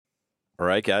All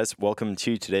right, guys, welcome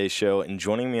to today's show. And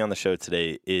joining me on the show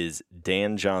today is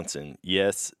Dan Johnson.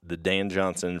 Yes, the Dan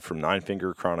Johnson from Nine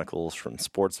Finger Chronicles, from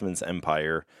Sportsman's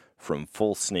Empire, from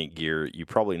Full Sneak Gear. You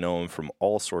probably know him from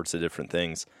all sorts of different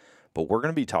things. But we're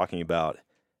going to be talking about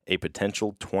a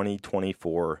potential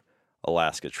 2024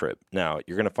 Alaska trip. Now,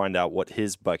 you're going to find out what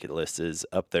his bucket list is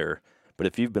up there. But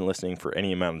if you've been listening for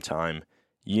any amount of time,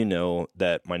 you know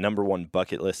that my number one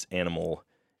bucket list animal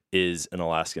is an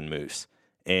Alaskan moose.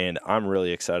 And I'm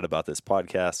really excited about this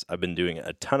podcast. I've been doing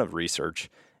a ton of research,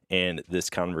 and this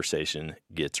conversation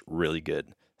gets really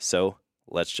good. So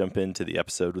let's jump into the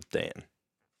episode with Dan.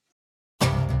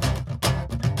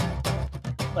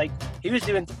 Like, he was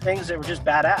doing things that were just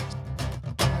badass.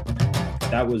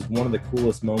 That was one of the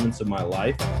coolest moments of my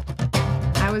life.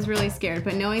 I was really scared,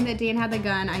 but knowing that Dan had the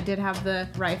gun, I did have the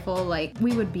rifle, like,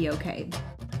 we would be okay.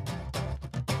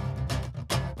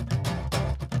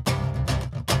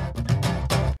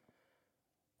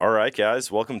 All right,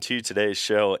 guys, welcome to today's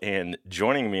show, and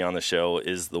joining me on the show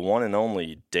is the one and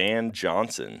only Dan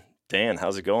Johnson. Dan,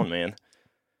 how's it going, man?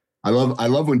 I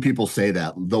love when people say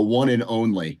that, the one and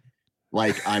only,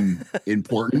 like I'm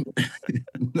important.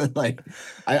 Like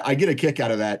I get a kick out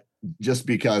of that just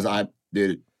because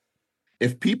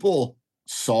if people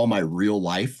saw my real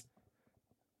life,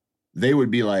 they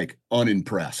would be like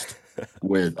unimpressed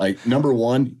with, like, number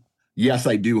one, yes,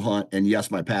 I do hunt, and yes,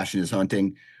 my passion is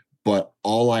hunting. But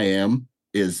all I am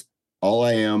is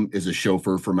a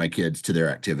chauffeur for my kids to their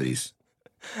activities.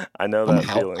 I know that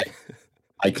feeling.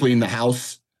 I clean the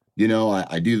house,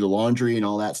 I do the laundry and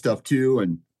all that stuff too.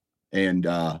 And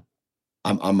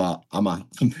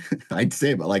I'd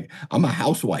say, but like, I'm a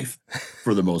housewife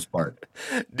for the most part.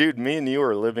 Dude, me and you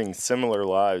are living similar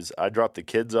lives. I drop the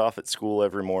kids off at school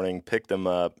every morning, pick them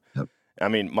up. Yep. I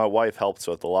mean, my wife helps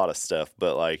with a lot of stuff,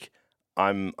 but like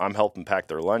I'm helping pack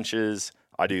their lunches.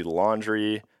 I do the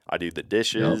laundry. I do the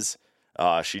dishes.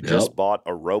 Yep. She just bought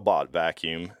a robot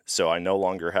vacuum, so I no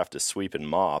longer have to sweep and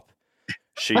mop.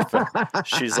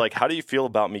 She's like, how do you feel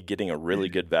about me getting a really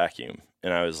good vacuum?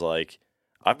 And I was like,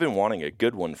 I've been wanting a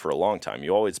good one for a long time.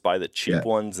 You always buy the cheap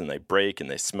ones, and they break, and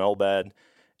they smell bad.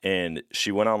 And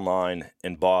she went online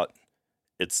and bought,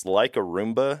 it's like a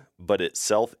Roomba, but it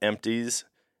self-empties,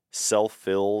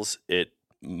 self-fills, it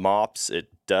mops, it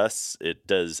dusts, it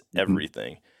does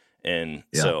everything. And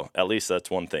so at least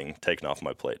that's one thing taken off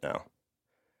my plate now.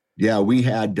 Yeah, we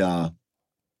had a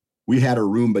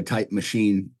Roomba type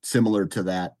machine similar to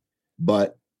that,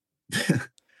 but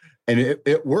and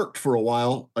it worked for a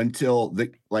while until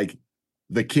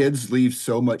the kids leave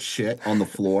so much shit on the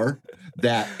floor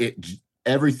that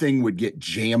everything would get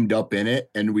jammed up in it,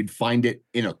 and we'd find it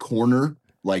in a corner,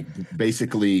 like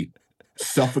basically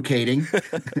suffocating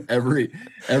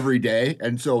every day.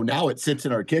 And so now it sits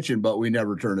in our kitchen, but we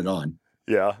never turn it on.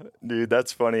 Yeah, dude,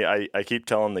 that's funny. I keep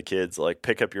telling the kids, like,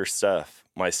 pick up your stuff.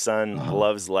 My son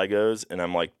loves Legos, and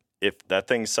I'm like, if that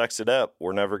thing sucks it up,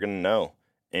 we're never going to know.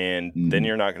 And then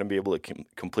you're not going to be able to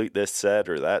complete this set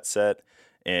or that set.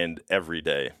 And every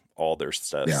day, all their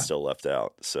stuff's still left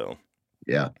out. So,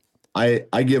 yeah,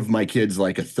 I give my kids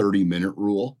like a 30-minute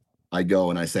rule. I go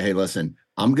and I say, hey, listen,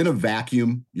 I'm going to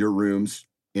vacuum your rooms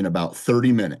in about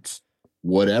 30 minutes.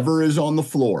 Whatever is on the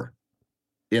floor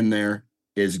in there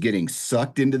is getting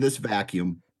sucked into this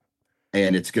vacuum,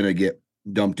 and it's going to get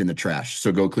dumped in the trash.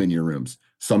 So go clean your rooms.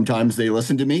 Sometimes they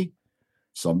listen to me.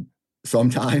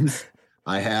 Sometimes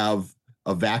I have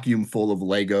a vacuum full of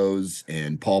Legos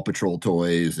and Paw Patrol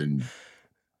toys and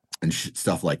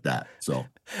stuff like that. So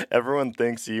everyone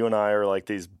thinks you and I are like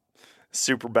these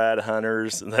super bad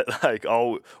hunters, and that like,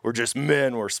 oh, we're just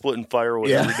men, we're splitting firewood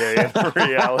every day. And in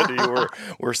reality,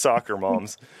 we're soccer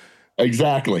moms.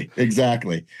 Exactly.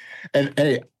 And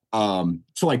hey,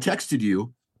 so I texted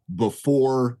you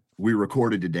before we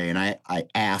recorded today, and I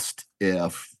asked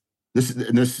if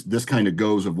this kind of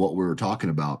goes of what we were talking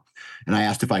about, and I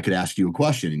asked if I could ask you a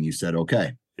question, and you said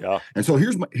okay. Yeah. And so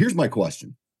here's my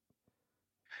question.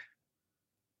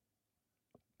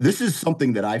 This is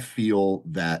something that I feel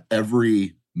that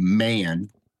every man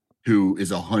who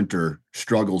is a hunter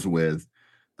struggles with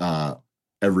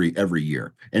every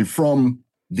year. And from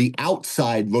the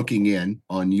outside looking in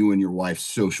on you and your wife's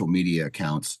social media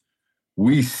accounts,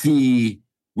 we see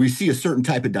a certain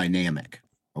type of dynamic,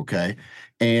 okay?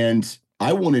 And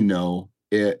I want to know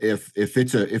if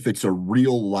it's a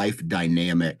real life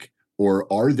dynamic, or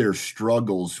are there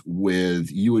struggles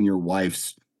with you and your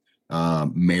wife's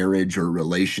marriage or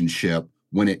relationship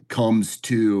when it comes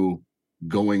to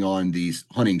going on these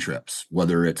hunting trips,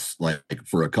 whether it's like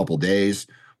for a couple days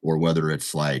or whether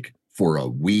it's like for a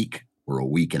week or a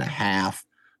week and a half?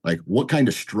 Like, what kind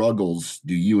of struggles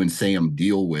do you and Sam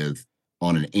deal with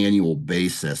on an annual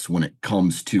basis when it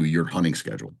comes to your hunting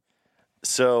schedule?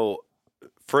 So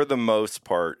for the most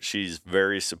part, she's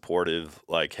very supportive.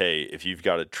 Like, hey, if you've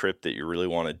got a trip that you really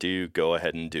want to do, go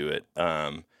ahead and do it.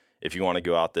 If you want to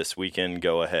go out this weekend,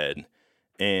 go ahead.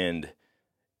 And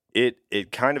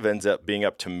it kind of ends up being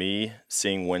up to me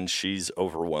seeing when she's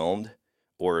overwhelmed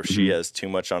or if she has too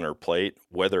much on her plate,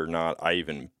 whether or not I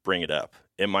even bring it up.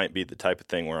 It might be the type of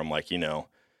thing where I'm like,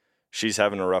 she's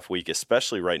having a rough week,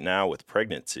 especially right now with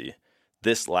pregnancy.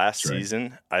 This last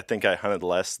season, I think I hunted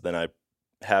less than I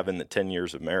have in the 10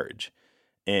 years of marriage.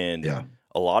 And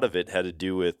a lot of it had to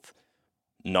do with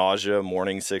nausea,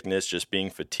 morning sickness, just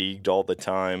being fatigued all the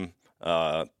time,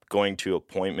 going to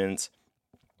appointments.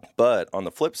 But on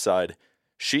the flip side,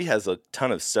 she has a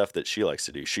ton of stuff that she likes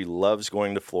to do. She loves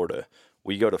going to Florida.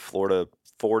 We go to Florida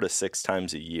 4 to 6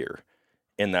 times a year,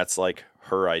 and that's like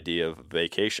her idea of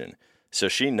vacation. So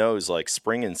she knows like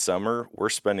spring and summer, we're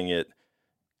spending it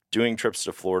doing trips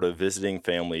to Florida, visiting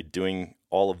family, doing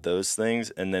all of those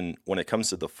things. And then when it comes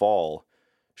to the fall,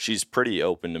 she's pretty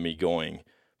open to me going,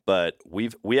 but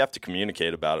we have to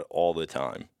communicate about it all the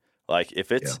time. Like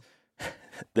if it's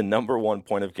the number one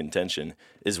point of contention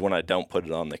is when I don't put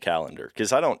it on the calendar,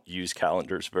 because I don't use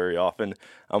calendars very often.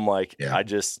 I'm like, I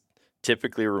just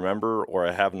typically remember, or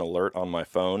I have an alert on my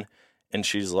phone. And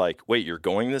she's like, wait, you're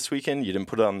going this weekend? You didn't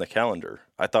put it on the calendar.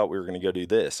 I thought we were going to go do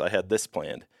this. I had this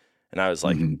planned. And I was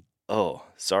like, oh,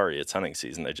 sorry, it's hunting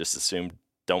season. I just assumed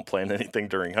don't plan anything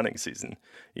during hunting season,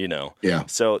 Yeah.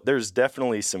 So there's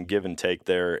definitely some give and take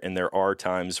there. And there are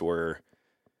times where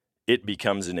it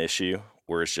becomes an issue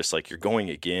where it's just like, you're going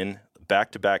again.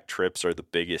 Back-to-back trips are the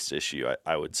biggest issue,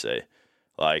 I would say.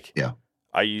 Like,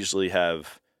 I usually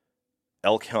have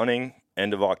elk hunting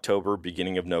end of October,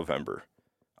 beginning of November.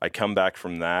 I come back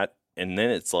from that, and then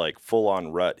it's like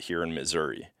full-on rut here in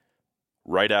Missouri.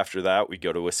 Right after that, we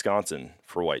go to Wisconsin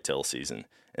for whitetail season.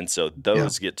 And so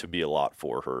those get to be a lot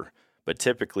for her. But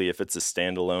typically, if it's a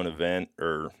standalone event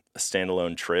or a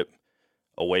standalone trip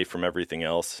away from everything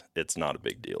else, it's not a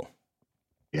big deal.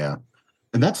 Yeah.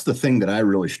 And that's the thing that I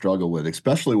really struggle with,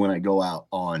 especially when I go out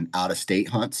on out-of-state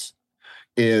hunts,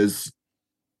 is,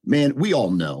 man, we all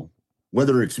know,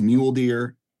 whether it's mule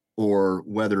deer or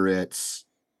whether it's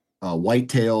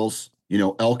whitetails,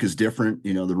 elk is different,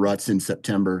 the rut's in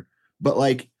September, but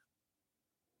like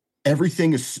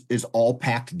everything is all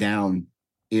packed down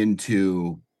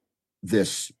into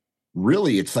this,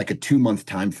 really, it's like a 2-month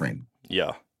time frame.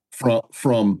 Yeah.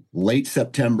 From late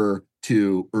September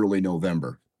to early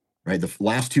November, right? The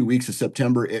last 2 weeks of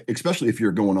September, especially if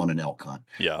you're going on an elk hunt,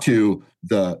 to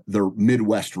the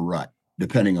Midwest rut,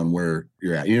 depending on where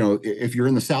you're at. If you're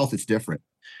in the South, it's different.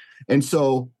 And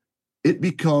so it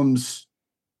becomes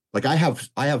like I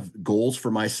have goals for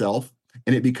myself,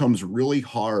 and it becomes really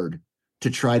hard to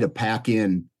try to pack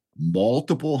in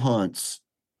multiple hunts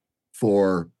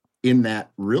in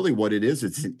that, really what it is,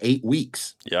 it's in 8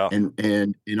 weeks. Yeah.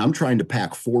 And I'm trying to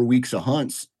pack 4 weeks of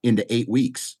hunts into 8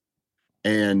 weeks.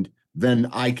 And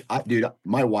then dude,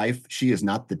 my wife, she is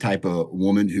not the type of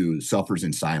woman who suffers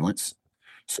in silence.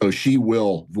 So she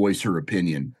will voice her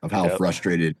opinion of how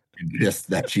frustrated and pissed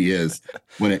that she is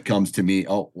when it comes to me.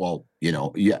 Oh, well,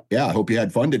 I hope you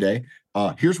had fun today.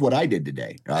 Here's what I did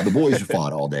today. The boys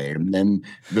fought all day. And then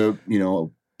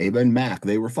Ava and Mac,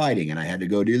 they were fighting, and I had to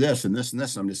go do this and this and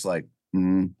this. I'm just like,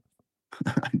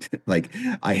 like,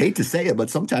 I hate to say it, but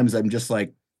sometimes I'm just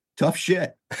like, tough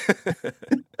shit.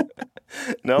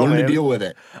 No, Learn man, to deal with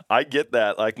it. I get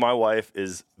that. Like, my wife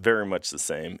is very much the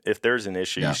same. If there's an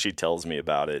issue, she tells me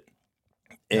about it.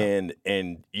 And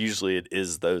usually it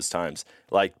is those times.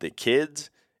 Like the kids,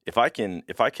 if I can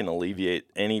alleviate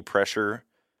any pressure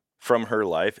from her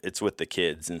life, it's with the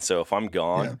kids. And so if I'm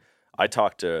gone, I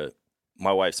talk to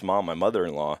my wife's mom, my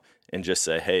mother-in-law, and just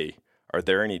say, hey, are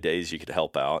there any days you could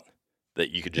help out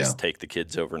that you could just take the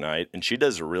kids overnight? And she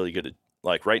does a really good,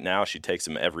 like right now, she takes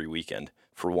them every weekend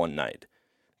for one night.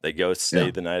 They go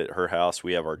stay the night at her house.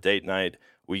 We have our date night.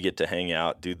 We get to hang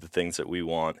out, do the things that we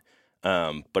want.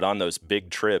 But on those big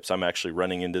trips, I'm actually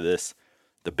running into this.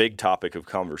 The big topic of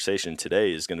conversation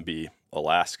today is going to be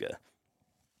Alaska.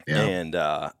 Yeah. And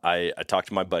I talked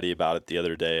to my buddy about it the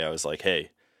other day. I was like,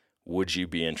 hey, would you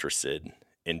be interested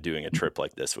in doing a trip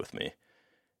like this with me?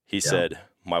 He said,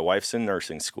 my wife's in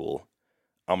nursing school.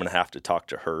 I'm going to have to talk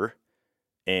to her.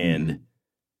 And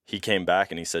he came back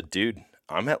and he said, dude,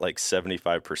 I'm at like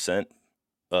 75%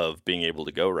 of being able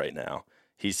to go right now.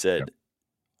 He said,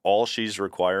 all she's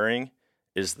requiring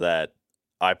is that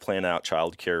I plan out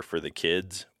childcare for the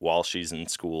kids while she's in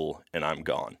school and I'm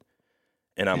gone.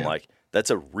 And I'm like, that's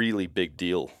a really big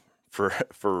deal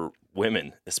for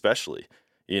women, especially,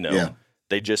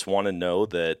 they just want to know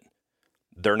that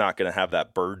they're not going to have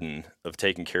that burden of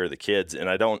taking care of the kids. And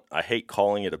I hate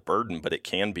calling it a burden, but it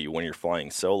can be when you're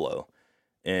flying solo.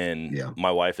 And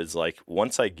my wife is like,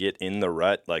 once I get in the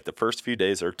rut, like the first few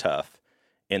days are tough.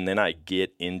 And then I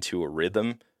get into a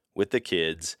rhythm with the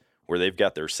kids where they've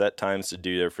got their set times to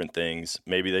do different things.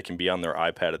 Maybe they can be on their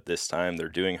iPad at this time. They're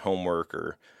doing homework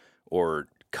or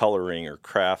coloring or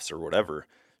crafts or whatever.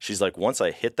 She's like, once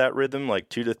I hit that rhythm, like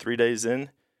 2 to 3 days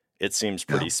in, it seems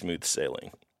pretty smooth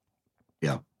sailing.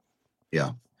 Yeah.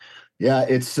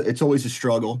 It's always a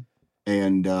struggle.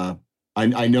 And,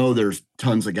 I know there's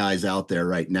tons of guys out there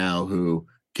right now who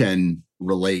can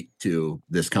relate to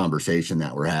this conversation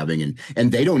that we're having,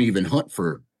 and they don't even hunt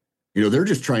for, they're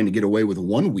just trying to get away with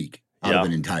 1 week out of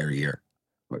an entire year,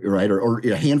 right? Or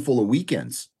a handful of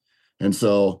weekends. And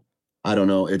so I don't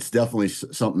know. It's definitely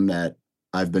something that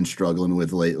I've been struggling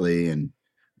with lately, and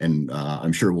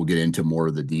I'm sure we'll get into more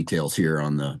of the details here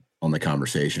on the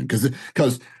conversation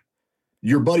because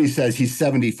your buddy says he's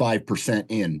 75%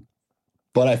 in.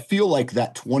 But I feel like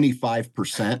that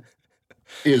 25%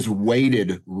 is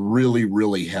weighted really,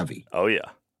 really heavy. Oh, yeah.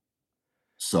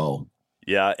 So.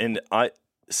 Yeah, and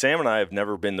Sam and I have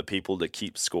never been the people to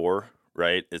keep score,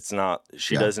 right? It's not,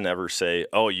 she doesn't ever say,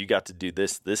 oh, you got to do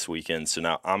this weekend, so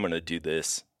now I'm going to do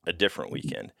this a different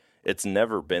weekend. It's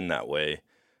never been that way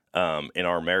in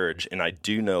our marriage, and I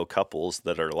do know couples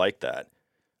that are like that.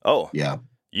 Oh, yeah.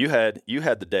 You had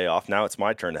the day off. Now it's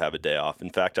my turn to have a day off. In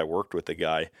fact, I worked with a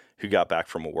guy who got back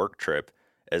from a work trip.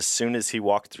 As soon as he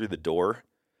walked through the door,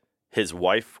 his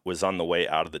wife was on the way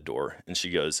out of the door, and she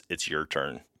goes, "It's your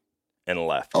turn," and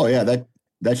left. Oh yeah,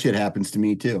 that shit happens to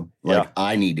me too. Like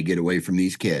I need to get away from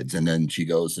these kids, and then she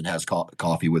goes and has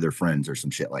coffee with her friends or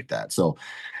some shit like that. So,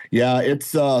 yeah,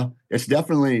 it's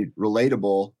definitely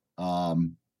relatable. I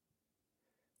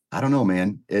don't know,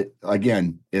 man.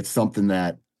 It's something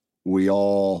that we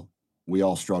all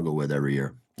struggle with every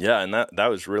year. Yeah, and that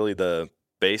was really the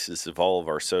basis of all of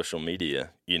our social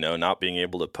media, not being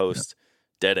able to post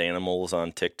dead animals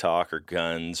on TikTok or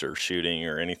guns or shooting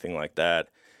or anything like that.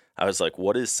 I was like,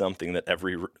 what is something that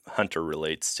every hunter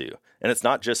relates to? And it's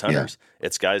not just hunters. Yeah.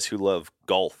 It's guys who love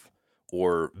golf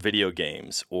or video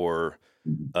games or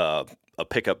a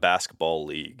pickup basketball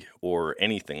league or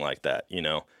anything like that.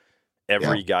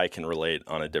 Every guy can relate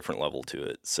on a different level to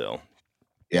it. So.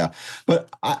 Yeah, but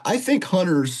I think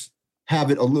hunters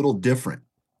have it a little different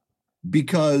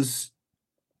because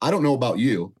I don't know about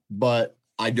you, but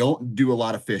I don't do a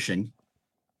lot of fishing.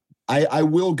 I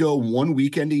will go 1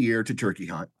 weekend a year to turkey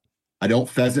hunt. I don't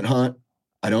pheasant hunt.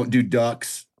 I don't do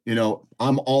ducks.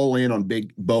 I'm all in on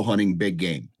big bow hunting, big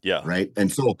game. Yeah. Right. And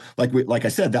so like I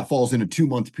said, that falls in a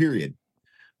 2-month period.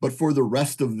 But for the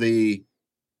rest of the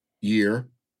year,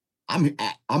 I'm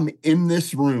in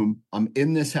this room. I'm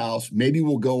in this house. Maybe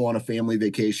we'll go on a family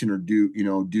vacation or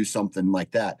do something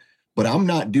like that. But I'm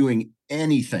not doing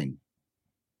anything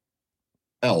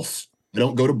else. I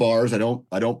don't go to bars. I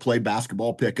don't play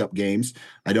basketball pickup games.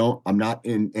 I'm not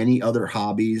in any other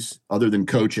hobbies other than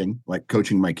coaching, like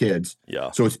coaching my kids.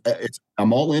 Yeah. So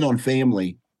I'm all in on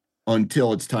family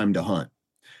until it's time to hunt.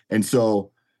 And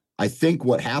so I think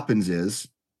what happens is,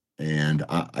 and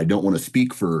I don't want to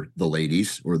speak for the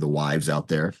ladies or the wives out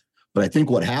there, but I think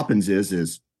what happens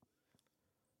is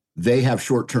they have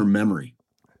short-term memory,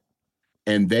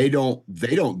 and they don't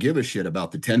give a shit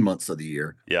about the 10 months of the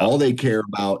year. Yeah. All they care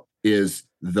about is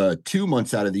the 2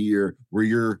 months out of the year where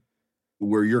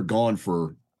you're gone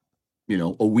for,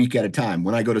 a week at a time.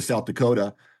 When I go to South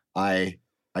Dakota, I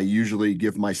usually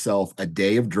give myself a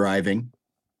day of driving,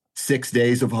 6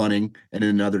 days of hunting, and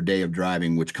another day of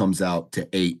driving, which comes out to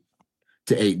 8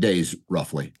 days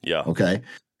roughly. Yeah. Okay.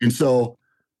 And so,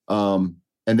 and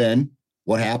then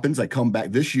what happens? I come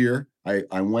back this year.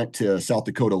 I went to South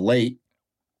Dakota late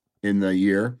in the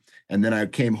year, and then I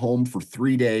came home for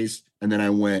 3 days, and then I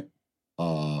went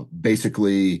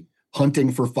basically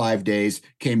hunting for 5 days,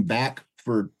 came back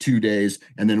for 2 days,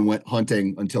 and then went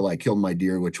hunting until I killed my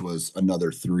deer, which was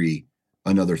another 3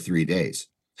 days.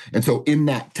 And so in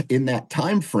that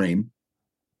time frame,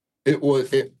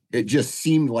 it just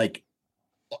seemed like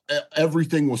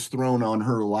everything was thrown on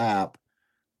her lap,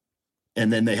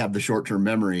 and then they have the short-term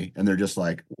memory, and they're just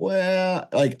like, well,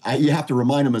 you have to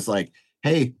remind them, it's like,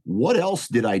 hey, what else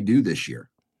did I do this year?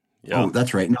 Yeah. Oh,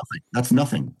 that's right. Nothing. That's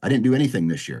nothing. I didn't do anything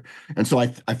this year. And so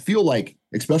I feel like,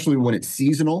 especially when it's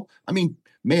seasonal, I mean,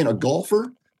 man, a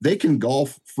golfer, they can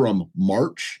golf from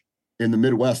March in the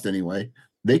Midwest anyway.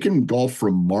 They can golf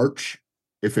from March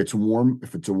if it's warm,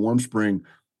 if it's a warm spring,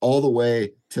 all the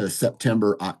way to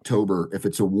September, October. If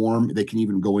it's a warm, they can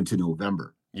even go into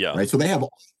November. Yeah. Right. So they have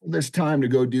all this time to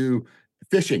go do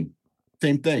fishing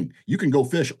same thing. You can go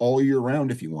fish all year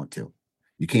round if you want to.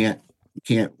 You can't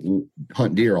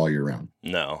hunt deer all year round.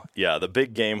 No. Yeah. The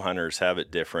big game hunters have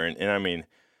it different. And I mean,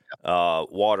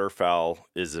 waterfowl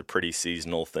is a pretty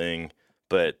seasonal thing,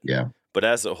 but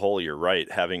as a whole, you're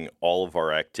right. Having all of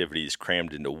our activities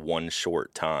crammed into one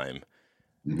short time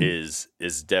is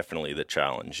definitely the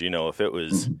challenge. If it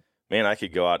was, man, I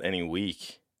could go out any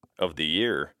week of the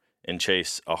year and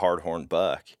chase a hardhorn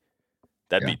buck.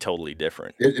 That'd be totally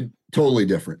different. Totally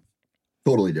different.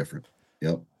 Totally different.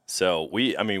 Yep. So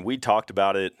we talked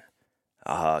about it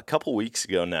a couple weeks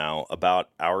ago now about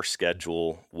our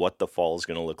schedule, what the fall is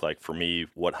going to look like for me,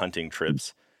 what hunting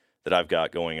trips that I've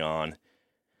got going on.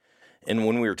 And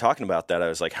when we were talking about that, I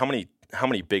was like, how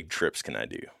many big trips can I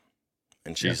do?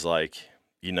 And she's like,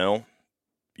 you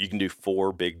can do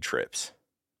 4 big trips,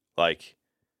 like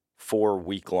 4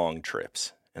 week-long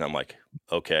trips. And I'm like,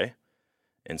 okay.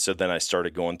 And so then I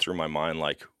started going through my mind,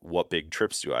 like, what big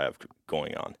trips do I have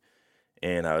going on?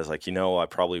 And I was like, I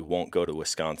probably won't go to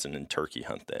Wisconsin and turkey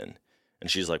hunt then. And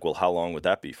she's like, well, how long would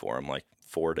that be for? I'm like,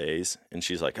 4 days. And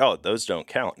she's like, oh, those don't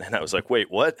count. And I was like,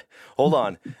 wait, what? Hold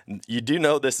on. You do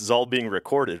know this is all being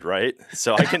recorded, right?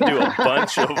 So I can do a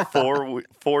bunch of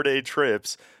 4-day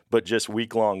trips, but just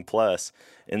week-long plus.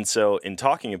 And so in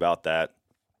talking about that,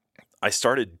 I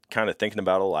started kind of thinking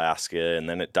about Alaska, and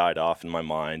then it died off in my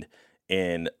mind.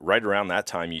 And right around that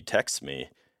time, you text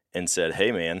me and said,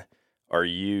 hey, man,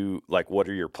 what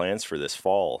are your plans for this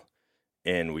fall?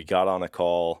 And we got on a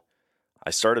call. I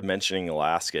started mentioning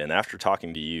Alaska, and after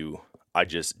talking to you, I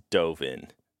just dove in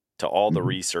to all the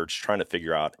research, trying to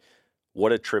figure out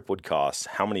what a trip would cost,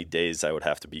 how many days I would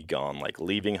have to be gone, like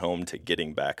leaving home to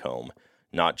getting back home,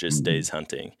 not just days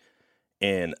hunting.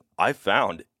 And I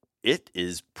found it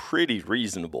is pretty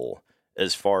reasonable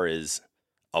as far as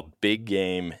a big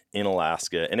game in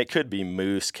Alaska. And it could be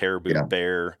moose, caribou,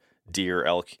 bear, deer,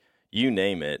 elk, you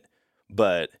name it.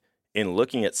 But in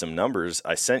looking at some numbers,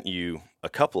 I sent you a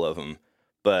couple of them,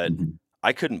 but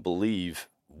I couldn't believe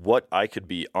what I could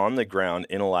be on the ground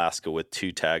in Alaska with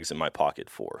 2 tags in my pocket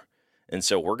for. And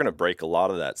so we're going to break a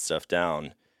lot of that stuff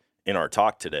down in our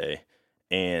talk today.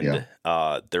 And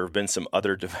there have been some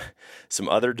other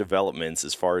developments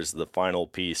as far as the final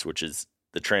piece, which is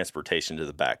the transportation to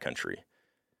the backcountry.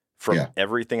 From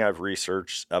everything I've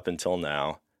researched up until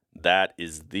now, that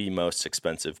is the most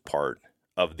expensive part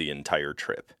of the entire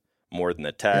trip. More than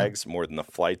the tags, more than the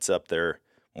flights up there,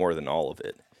 more than all of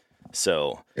it.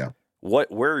 So where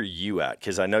are you at?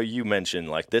 Because I know you mentioned,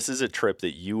 like, this is a trip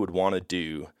that you would want to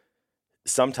do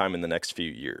sometime in the next few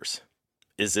years.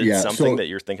 Is it something that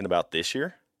you're thinking about this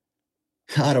year?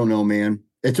 I don't know, man.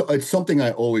 It's something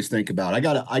I always think about.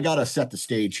 I gotta set the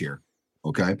stage here.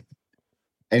 Okay.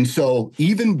 And so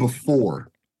even before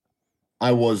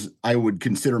I would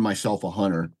consider myself a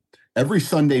hunter, every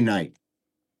Sunday night,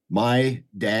 my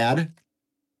dad,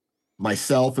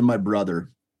 myself, and my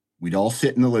brother, we'd all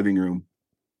sit in the living room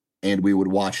and we would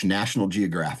watch National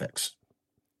Geographics.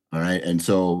 All right. And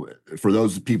so for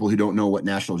those people who don't know what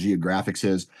National Geographic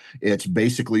is, it's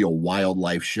basically a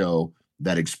wildlife show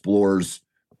that explores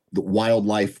the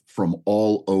wildlife from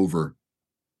all over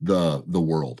the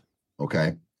world.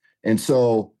 Okay. And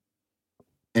so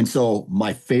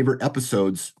my favorite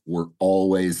episodes were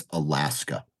always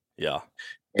Alaska. Yeah.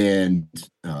 And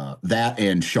that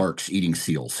and sharks eating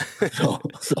seals. So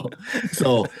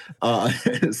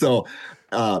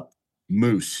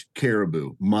moose,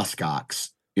 caribou, muskox,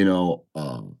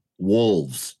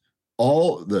 wolves,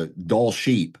 all the Dall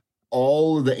sheep,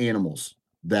 all of the animals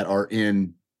that are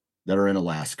in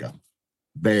Alaska,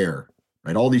 bear,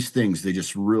 right? All these things, they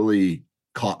just really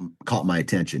caught my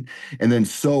attention. And then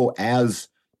so as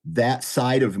that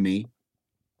side of me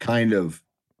kind of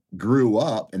grew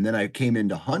up and then I came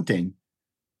into hunting,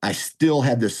 I still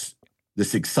had this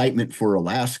excitement for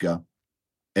Alaska.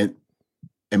 And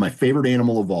my favorite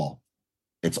animal of all,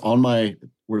 it's on my,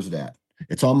 where's it at?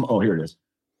 Here it is.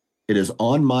 It is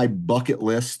on my bucket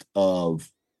list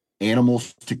of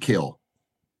animals to kill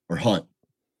or hunt.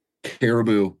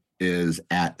 Caribou is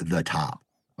at the top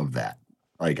of that.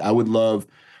 Like, I would love,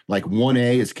 like,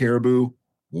 1A is caribou,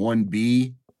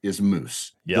 1B is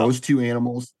moose. Yep. Those 2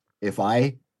 animals, if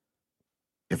I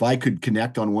could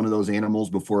connect on one of those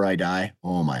animals before I die,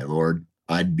 oh my Lord,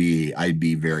 I'd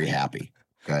be very happy.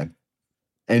 Okay.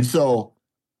 And so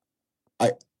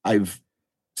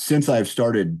since I've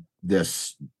started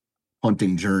this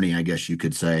hunting journey, I guess you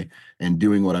could say, and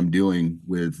doing what I'm doing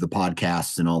with the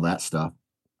podcasts and all that stuff,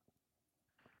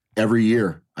 every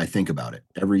year I think about it.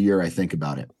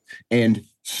 And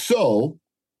so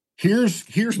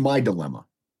here's my dilemma.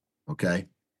 Okay.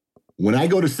 When I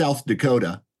go to South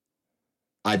Dakota,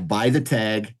 I buy the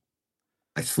tag.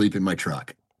 I sleep in my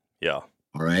truck. Yeah.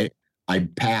 All right. I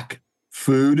pack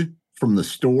food from the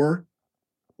store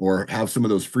or have some of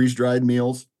those freeze-dried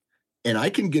meals. And I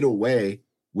can get away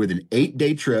with an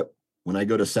 8-day trip when I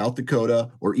go to South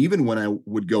Dakota, or even when I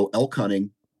would go elk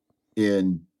hunting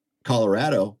in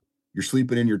Colorado. You're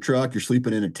sleeping in your truck. You're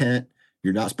sleeping in a tent.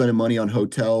 You're not spending money on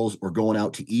hotels or going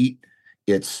out to eat.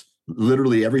 It's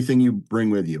literally everything you bring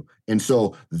with you. And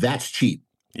so that's cheap.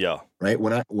 Yeah. Right.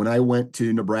 When I went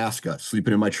to Nebraska,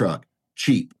 sleeping in my truck,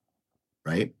 cheap.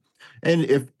 Right. And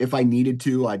if I needed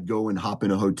to, I'd go and hop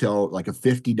in a hotel, like a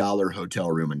 $50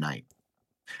 hotel room a night.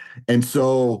 And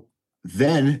so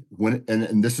then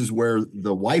and this is where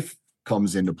the wife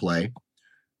comes into play.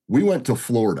 We went to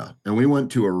Florida, and we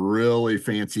went to a really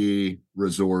fancy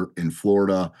resort in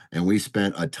Florida, and we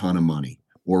spent a ton of money.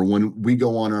 Or when we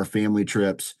go on our family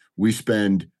trips, we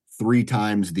spend 3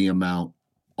 times the amount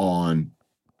on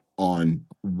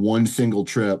one single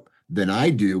trip than I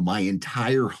do my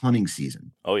entire hunting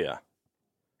season. Oh, yeah.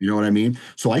 You know what I mean?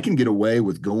 So I can get away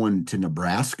with going to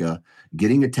Nebraska,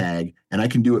 getting a tag, and I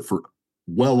can do it for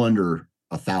well under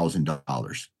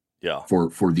 $1,000. Yeah.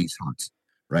 For these hunts,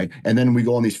 right? And then we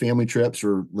go on these family trips,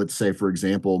 or let's say, for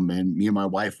example, man, me and my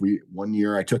wife, one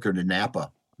year I took her to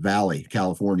Napa Valley,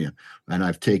 California, and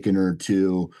I've taken her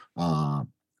to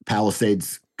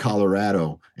Palisades,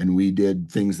 Colorado, and we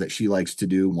did things that she likes to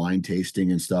do, wine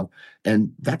tasting and stuff.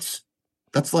 And that's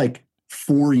like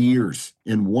 4 years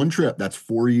in one trip. That's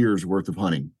 4 years worth of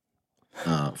hunting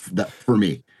that for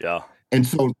me. Yeah. And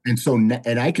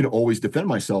I can always defend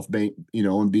myself,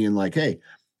 and being like, hey,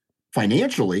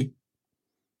 financially,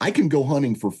 I can go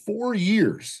hunting for 4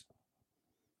 years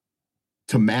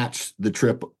to match the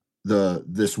trip,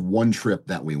 this one trip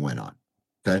that we went on.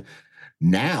 Okay.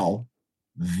 Now,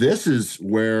 this is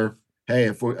where, hey,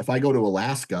 if I go to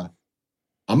Alaska,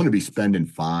 I'm going to be spending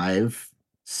 5,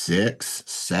 6,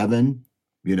 7,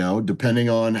 depending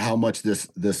on how much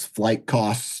this flight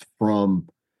costs from,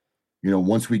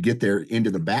 once we get there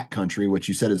into the backcountry, which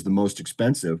you said is the most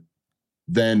expensive,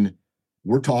 then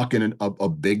we're talking a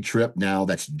big trip now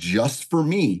that's just for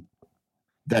me,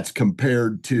 that's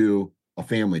compared to a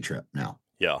family trip now.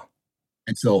 Yeah.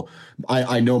 And so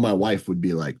I know my wife would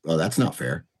be like, oh, that's not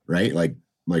fair, right? Like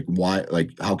why,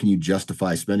 like, how can you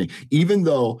justify spending, even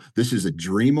though this is a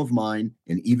dream of mine,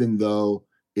 and even though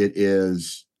it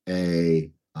is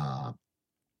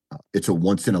it's a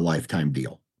once in a lifetime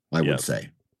deal, I would say,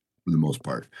 for the most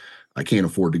part. I can't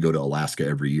afford to go to Alaska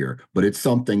every year, but it's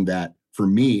something that for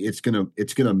me, it's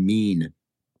gonna mean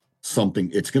something.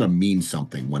 It's gonna mean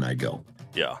something when I go.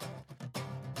 Yeah.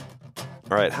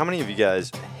 All right. How many of you guys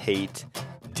hate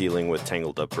dealing with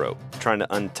tangled up rope? Trying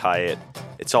to untie it,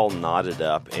 it's all knotted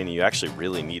up, and you actually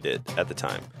really need it at the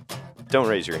time. Don't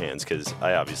raise your hands because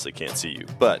I obviously can't see you,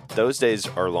 but those days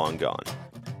are long gone.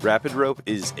 Rapid Rope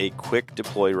is a quick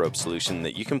deploy rope solution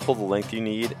that you can pull the length you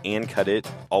need and cut it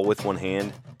all with one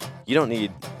hand. You don't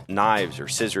need knives or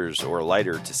scissors or a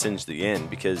lighter to singe the end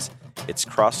because it's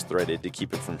cross-threaded to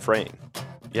keep it from fraying.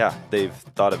 Yeah, they've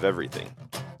thought of everything.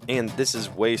 And this is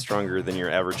way stronger than your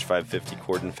average 550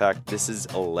 cord. In fact, this is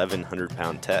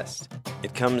 1,100-pound test.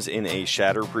 It comes in a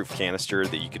shatterproof canister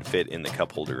that you could fit in the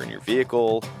cup holder in your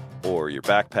vehicle or your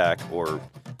backpack, or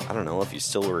I don't know, if you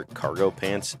still wear cargo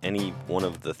pants, any one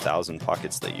of the 1,000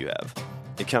 pockets that you have.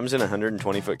 It comes in a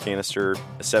 120-foot canister,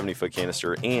 a 70-foot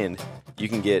canister, and you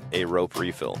can get a rope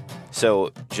refill.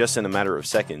 So just in a matter of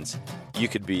seconds, you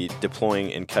could be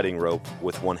deploying and cutting rope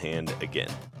with one hand again.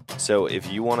 So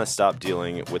if you want to stop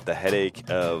dealing with the headache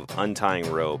of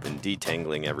untying rope and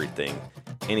detangling everything,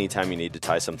 anytime you need to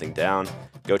tie something down,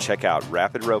 go check out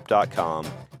rapidrope.com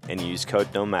and use code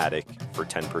Nomadic for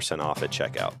 10% off at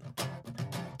checkout.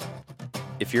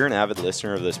 If you're an avid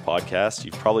listener of this podcast,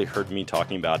 you've probably heard me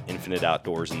talking about Infinite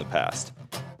Outdoors in the past.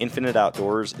 Infinite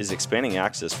Outdoors is expanding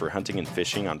access for hunting and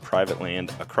fishing on private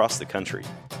land across the country.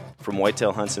 From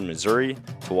whitetail hunts in Missouri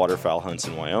to waterfowl hunts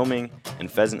in Wyoming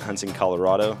and pheasant hunts in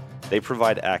Colorado, they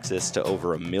provide access to over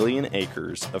 1 million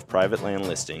acres of private land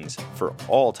listings for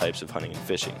all types of hunting and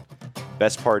fishing.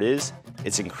 Best part is,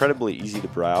 it's incredibly easy to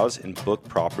browse and book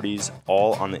properties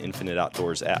all on the Infinite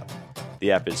Outdoors app.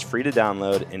 The app is free to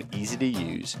download and easy to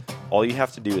use. All you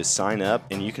have to do is sign up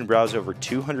and you can browse over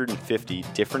 250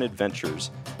 different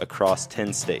adventures across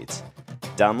 10 states.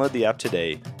 Download the app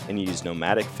today and use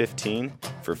Nomadic15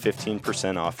 for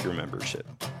 15% off your membership.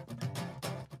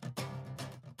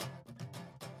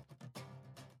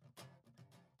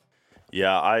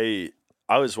 Yeah, I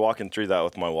was walking through that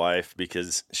with my wife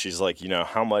because she's like,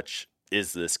 how much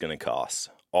is this going to cost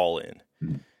all in?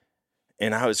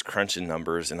 And I was crunching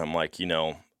numbers and I'm like,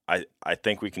 I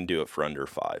think we can do it for under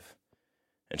 5.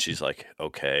 And she's like,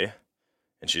 okay.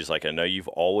 And she's like, I know you've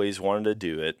always wanted to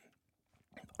do it.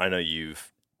 I know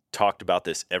you've talked about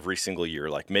this every single year,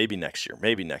 like maybe next year,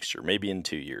 maybe in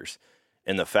 2 years.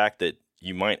 And the fact that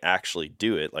you might actually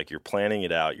do it, like you're planning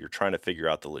it out, you're trying to figure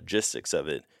out the logistics of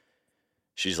it.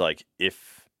 She's like,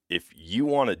 if you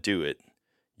want to do it,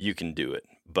 you can do it.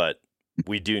 But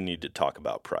we do need to talk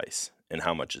about price and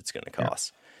how much it's going to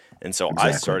cost. Yeah, and so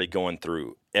exactly. I started going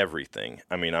through everything.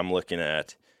 I mean, I'm looking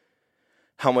at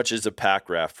how much is a pack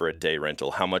raft for a day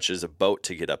rental? How much is a boat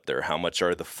to get up there? How much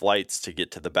are the flights to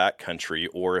get to the backcountry?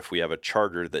 Or if we have a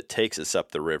charter that takes us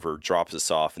up the river, drops us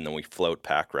off, and then we float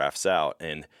pack rafts out.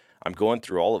 And I'm going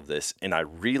through all of this, and I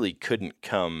really couldn't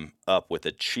come up with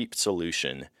a cheap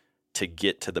solution to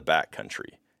get to the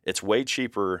backcountry. It's way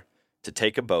cheaper to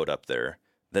take a boat up there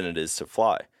than it is to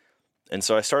fly. And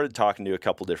so I started talking to a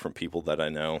couple different people that I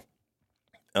know.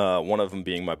 One of them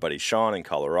being my buddy Sean in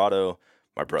Colorado,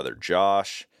 my brother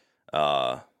Josh,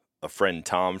 a friend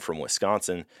Tom from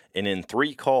Wisconsin. And in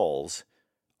 3 calls,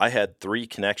 I had 3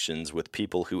 connections with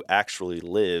people who actually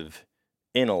live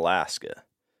in Alaska.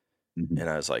 Mm-hmm. And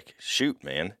I was like, shoot,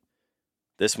 man,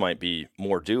 this might be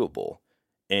more doable.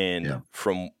 And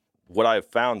from what I've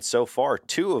found so far,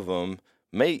 2 of them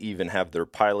may even have their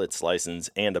pilot's license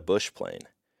and a bush plane.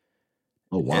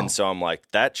 Oh, wow. And so I'm like,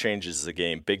 that changes the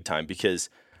game big time, because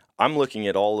I'm looking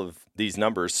at all of these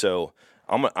numbers. So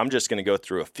I'm just going to go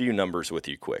through a few numbers with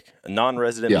you quick. A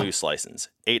non-resident moose license,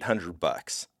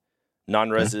 $800.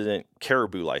 Non-resident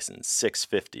caribou license,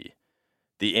 $650.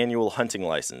 The annual hunting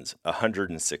license,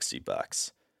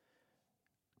 $160.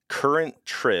 Current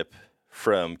trip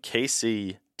from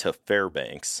KC to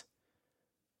Fairbanks,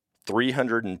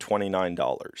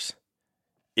 $329.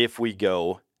 If we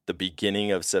go the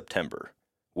beginning of September,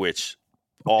 which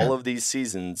all of these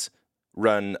seasons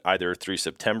run either through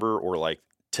September or like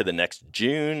to the next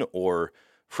June, or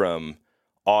from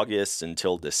August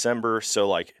until December. So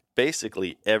like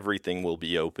basically everything will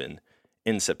be open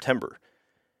in September.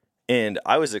 And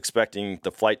I was expecting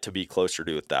the flight to be closer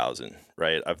to 1,000,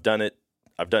 right? I've done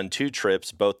 2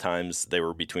 trips. Both times they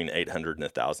were between $800 and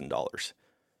 $1,000.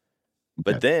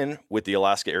 But then with the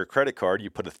Alaska Air credit card, you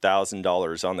put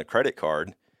 $1,000 on the credit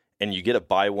card and you get a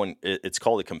buy one. It's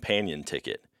called a companion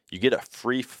ticket. You get a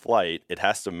free flight. It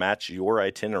has to match your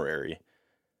itinerary,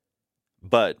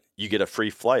 but you get a free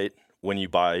flight when you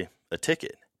buy a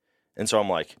ticket. And so I'm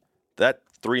like, that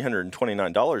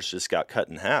 $329 just got cut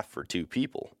in half for 2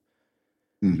 people.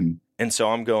 Mm-hmm. And so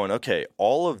I'm going, okay,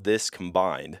 all of this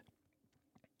combined,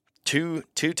 two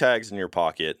tags in your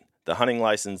pocket, the hunting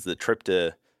license, the trip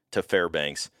to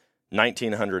Fairbanks,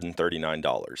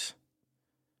 $1,939.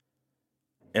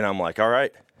 And I'm like, all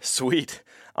right, sweet.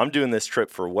 I'm doing this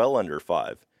trip for well under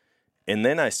 5. And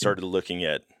then I started looking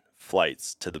at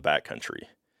flights to the backcountry.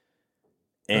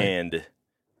 And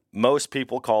most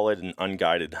people call it an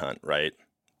unguided hunt, right?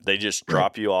 They just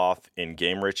drop you off in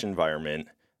game-rich environment.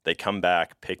 They come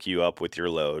back, pick you up with your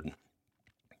load.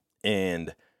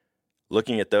 And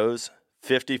looking at those,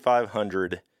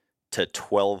 $5,500 to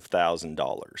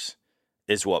 $12,000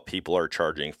 is what people are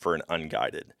charging for an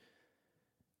unguided.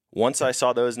 Once I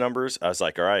saw those numbers, I was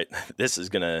like, all right, this is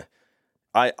going to,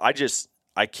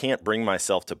 I can't bring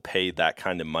myself to pay that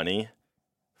kind of money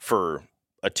for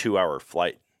a 2-hour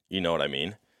flight. You know what I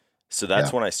mean? So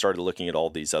that's when I started looking at all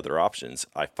these other options.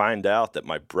 I find out that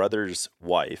my brother's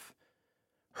wife,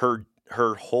 her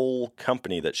whole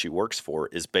company that she works for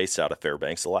is based out of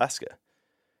Fairbanks, Alaska.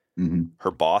 Mm-hmm.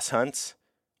 Her boss hunts.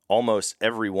 Almost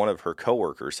every one of her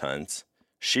coworkers hunts.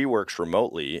 She works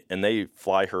remotely, and they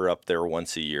fly her up there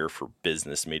once a year for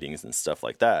business meetings and stuff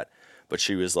like that. But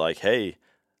she was like, hey,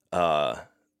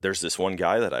 there's this one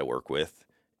guy that I work with,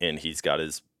 and he's got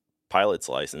his pilot's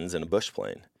license and a bush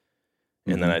plane.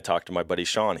 Mm-hmm. And then I talked to my buddy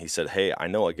Sean. He said, hey, I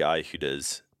know a guy who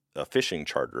does a fishing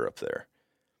charter up there.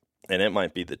 And it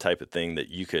might be the type of thing that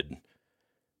you could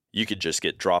just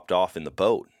get dropped off in the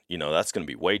boat. You know, that's going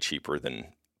to be way cheaper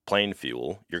than plane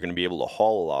fuel. You're going to be able to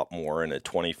haul a lot more in a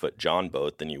 20-foot John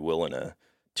boat than you will in a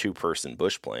 2-person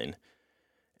bush plane.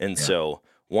 And so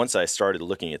once I started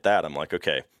looking at that, I'm like,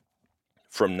 okay,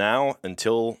 from now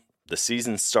until the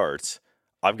season starts,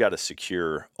 I've got to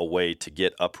secure a way to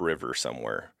get upriver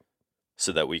somewhere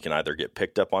so that we can either get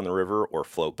picked up on the river or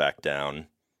float back down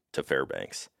to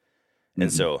Fairbanks. Mm-hmm.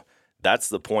 And so that's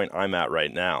the point I'm at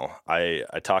right now. I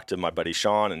talked to my buddy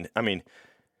Sean, and I mean,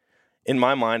 in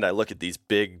my mind, I look at these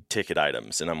big ticket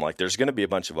items, and I'm like, there's going to be a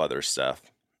bunch of other stuff.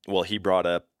 Well, he brought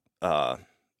up, how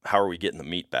are we getting the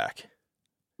meat back?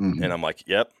 Mm-hmm. And I'm like,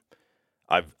 yep,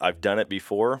 I've done it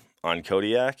before on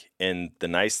Kodiak, and the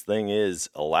nice thing is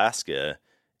Alaska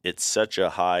it's such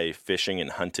a high fishing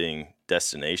and hunting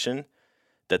destination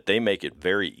that they make it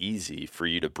very easy for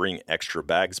you to bring extra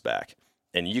bags back.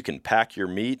 And you can pack your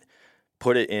meat,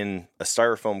 put it in a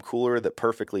styrofoam cooler that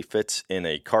perfectly fits in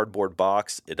a cardboard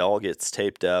box. It all gets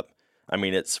taped up. I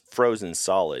mean, it's frozen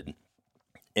solid.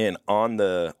 And on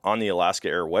the Alaska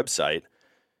Air website,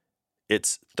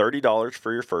 it's $30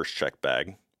 for your first check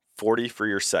bag, $40 for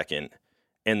your second,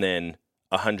 and then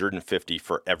 $150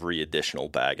 for every additional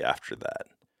bag after that.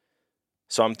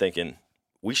 So I'm thinking,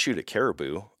 we shoot a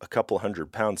caribou, a couple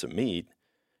 100 pounds of meat,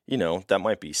 that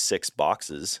might be 6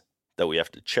 boxes that we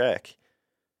have to check.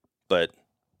 But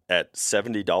at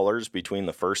 $70 between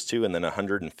the first two and then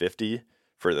 $150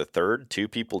 for the third, 2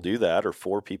 people do that, or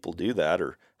 4 people do that,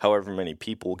 or however many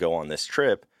people go on this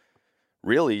trip,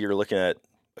 really you're looking at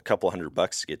a couple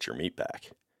 $100 to get your meat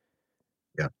back.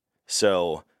 Yeah.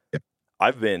 So yeah.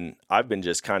 I've been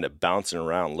just kind of bouncing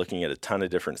around looking at a ton of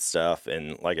different stuff,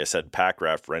 and like I said, pack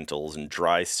raft rentals and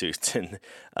dry suits and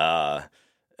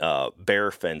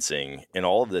bear fencing and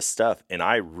all of this stuff. And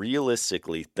I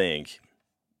realistically think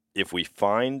if we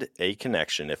find a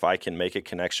connection, if I can make a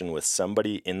connection with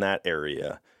somebody in that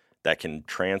area that can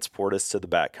transport us to the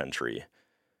backcountry,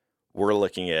 we're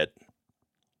looking at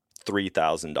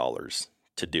 $3,000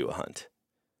 to do a hunt.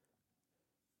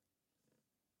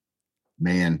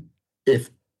 Man,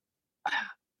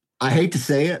 I hate to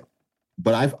say it,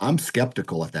 but I'm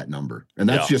skeptical at that number. And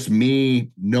that's just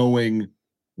me knowing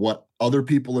what other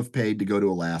people have paid to go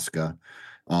to Alaska.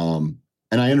 And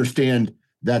I understand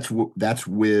that's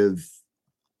with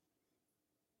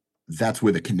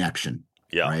a connection,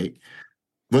 right?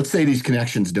 Let's say these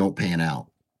connections don't pan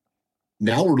out.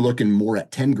 Now we're looking more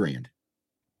at 10 grand.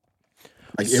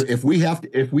 Like if we have to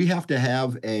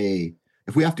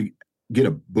get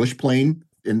a bush plane,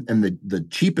 and the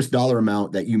cheapest dollar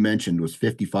amount that you mentioned was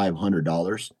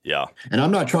 $5,500. Yeah. And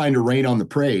I'm not trying to rain on the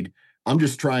parade. I'm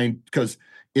just trying, because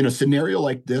in a scenario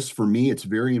like this, for me, it's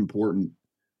very important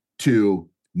to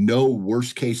know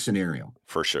worst case scenario.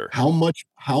 For sure. How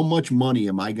much money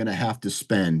am I going to have to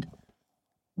spend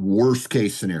worst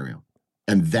case scenario?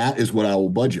 And that is what I will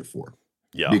budget for.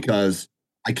 Yeah. Because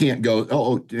I can't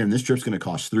go, and this trip's going to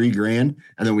cost $3,000.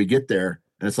 And then we get there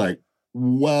and it's like,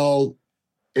 well,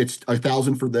 it's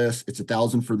 $1,000 for this. It's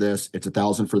 $1,000 for this. It's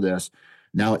 $1,000 for this.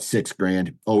 Now it's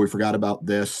 $6,000. Oh, we forgot about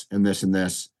this and this and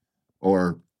this,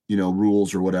 or,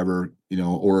 rules or whatever,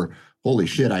 or holy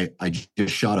shit, I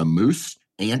just shot a moose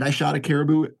and I shot a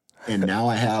caribou. And now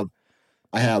I have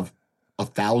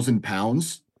 1,000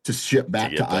 pounds to ship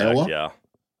back to Iowa. Yeah.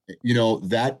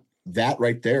 That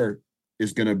right there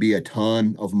is going to be a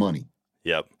ton of money.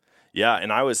 Yep. Yeah.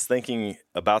 And I was thinking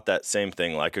about that same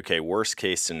thing, like, okay, worst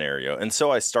case scenario. And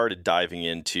so I started diving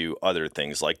into other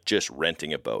things like just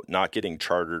renting a boat, not getting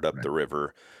chartered up the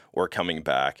river or coming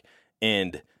back.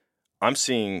 And I'm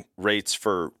seeing rates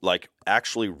for like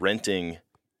actually renting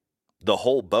the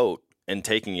whole boat and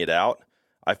taking it out.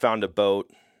 I found a boat.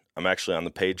 I'm actually on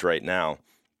the page right now.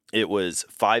 It was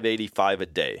 $585 a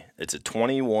day. It's a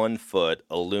 21-foot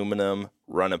aluminum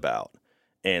runabout.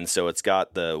 And so it's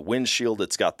got the windshield,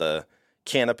 it's got the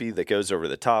canopy that goes over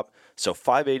the top. So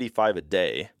 $585 a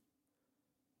day,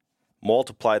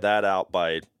 multiply that out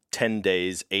by 10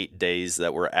 days, 8 days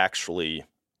that we're actually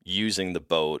using the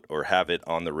boat or have it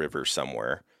on the river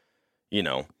somewhere.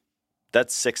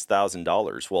 That's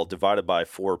 $6,000. Well, divided by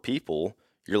 4 people,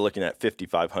 you're looking at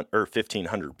 $5,500 or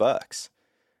 $1,500.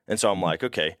 And so I'm like,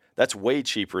 okay, that's way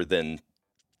cheaper than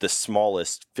the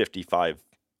smallest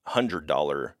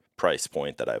 $5,500 price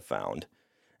point that I've found.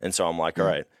 And so I'm like, all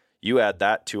right, you add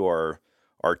that to our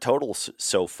total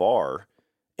so far,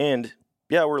 and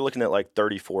we're looking at like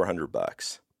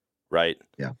 $3,400, right?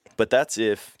 Yeah. But that's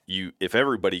if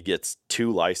everybody gets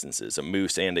 2 licenses, a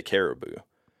moose and a caribou.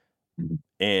 Mm-hmm.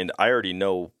 And I already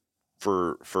know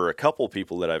for a couple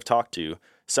people that I've talked to,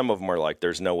 some of them are like,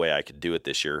 there's no way I could do it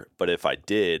this year. But if I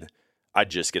did, I'd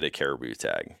just get a caribou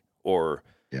tag, or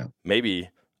maybe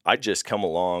I'd just come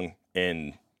along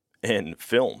and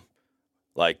film.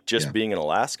 Like just being in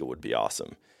Alaska would be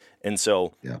awesome. And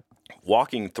so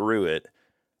walking through it,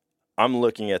 I'm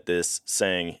looking at this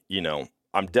saying,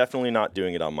 I'm definitely not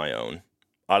doing it on my own.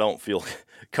 I don't feel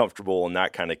comfortable in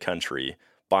that kind of country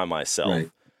by myself.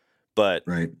 Right. But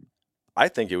right. I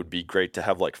think it would be great to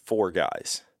have like 4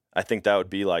 guys. I think that would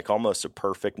be like almost a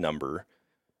perfect number.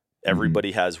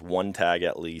 Everybody has 1 tag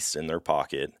at least in their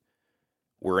pocket.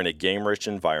 We're in a game-rich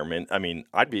environment. I mean,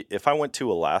 if I went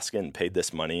to Alaska and paid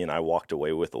this money and I walked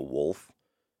away with a wolf,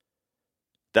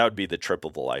 that would be the trip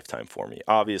of a lifetime for me.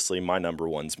 Obviously, my number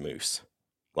one's moose,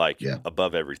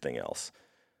 above everything else.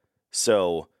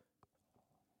 So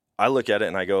I look at it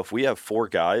and I go, if we have 4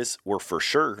 guys, we're for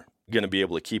sure going to be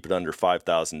able to keep it under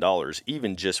 $5,000,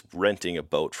 even just renting a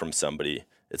boat from somebody.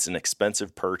 It's an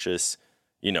expensive purchase,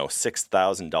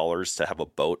 $6,000 to have a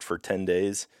boat for 10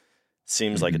 days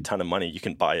seems like a ton of money. You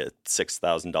can buy a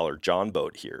 $6,000 John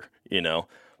boat here,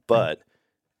 but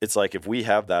it's like, if we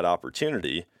have that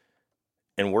opportunity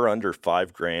and we're under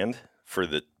 $5,000 for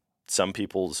some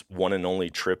people's one and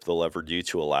only trip they'll ever do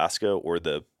to Alaska, or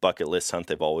the bucket list hunt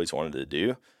they've always wanted to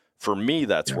do, for me,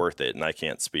 that's worth it. And I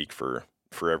can't speak for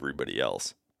everybody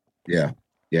else. Yeah.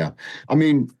 Yeah. I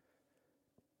mean,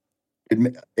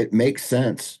 it makes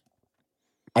sense.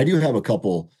 I do have a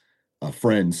couple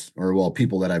friends, or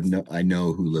people that I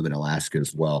know who live in Alaska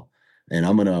as well. And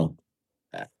I'm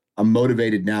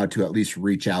motivated now to at least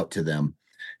reach out to them.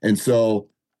 And so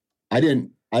I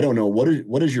don't know,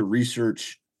 what is your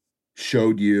research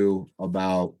showed you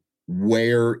about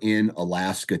where in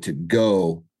Alaska to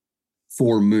go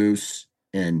for moose?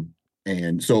 And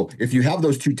so if you have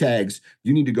those 2 tags,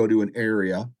 you need to go to an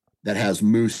area that has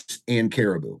moose and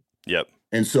caribou. Yep.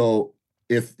 And so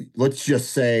if let's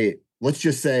just say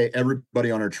everybody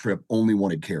on our trip only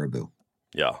wanted caribou.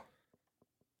 Yeah.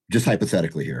 Just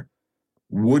hypothetically here.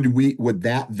 Would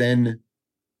that then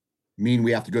mean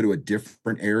we have to go to a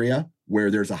different area where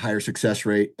there's a higher success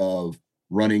rate of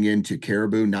running into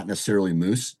caribou, not necessarily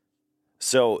moose?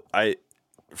 So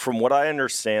from what I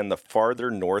understand, the farther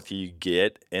north you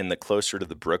get and the closer to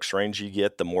the Brooks Range you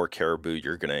get, the more caribou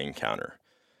you're going to encounter.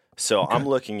 So I'm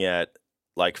looking at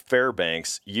like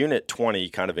Fairbanks. Unit 20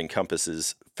 kind of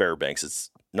encompasses Fairbanks.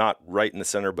 It's not right in the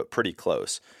center, but pretty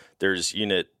close. There's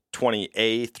Unit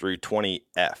 20A through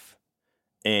 20F.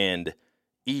 And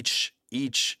each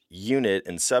unit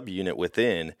and subunit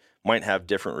within might have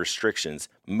different restrictions.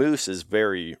 Moose is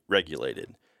very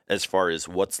regulated as far as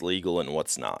what's legal and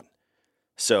what's not.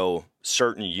 So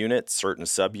certain units, certain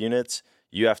subunits,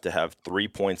 you have to have 3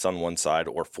 points on one side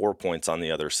or 4 points on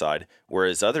the other side,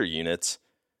 whereas other units,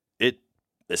 it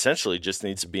essentially just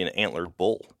needs to be an antlered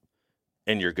bull,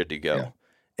 and you're good to go. Yeah.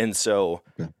 And so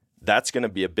that's going to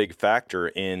be a big factor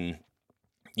in,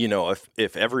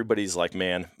 if everybody's like,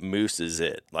 man, moose is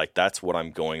it. Like, that's what I'm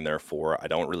going there for. I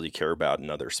don't really care about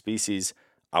another species.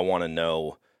 I want to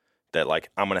know that,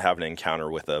 like, I'm going to have an encounter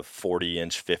with a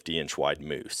 40-inch, 50-inch wide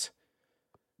moose.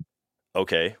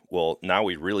 Okay, well, now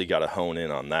we really got to hone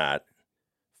in on that,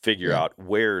 figure out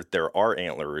where there are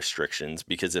antler restrictions,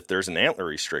 because if there's an antler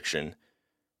restriction,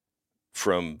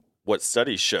 from what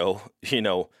studies show,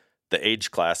 the age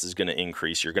class is going to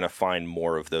increase. You're going to find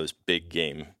more of those big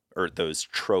game, or those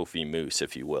trophy moose,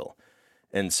 if you will.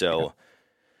 And so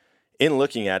in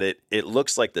looking at it, it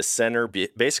looks like the center,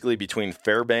 basically between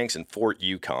Fairbanks and Fort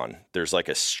Yukon, there's like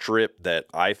a strip that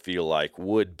I feel like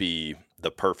would be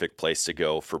the perfect place to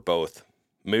go for both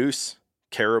moose,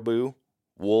 caribou,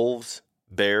 wolves,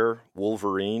 bear,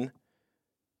 wolverine,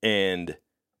 and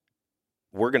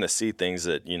we're going to see things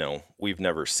that, we've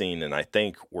never seen. And I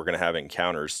think we're going to have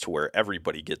encounters to where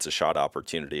everybody gets a shot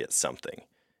opportunity at something.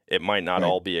 It might not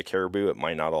all be a caribou. It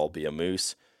might not all be a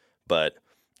moose. But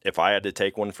if I had to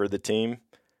take one for the team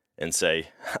and say,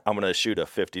 I'm going to shoot a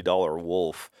 $50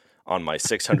 wolf on my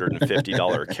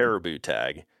 $650 caribou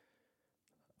tag,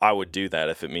 I would do that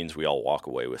if it means we all walk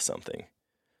away with something.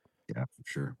 Yeah, for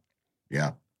sure.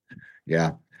 Yeah.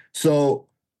 Yeah. So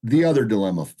the other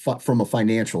dilemma from a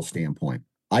financial standpoint,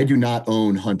 I do not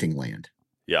own hunting land.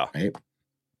 Yeah. Right.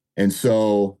 And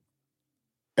so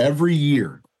every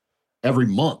year, every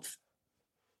month,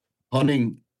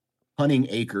 hunting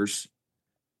acres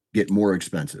get more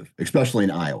expensive, especially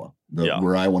in Iowa,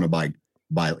 where I want to buy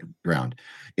ground.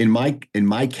 In my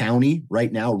county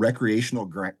right now, recreational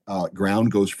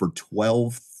ground goes for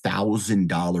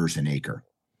 $12,000 an acre.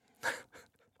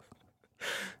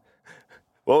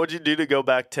 What would you do to go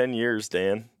back 10 years,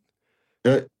 Dan?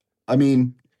 I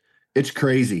mean, it's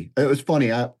crazy. It was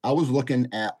funny. I was looking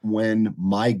at when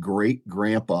my great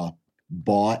grandpa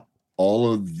bought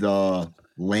all of the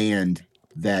land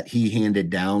that he handed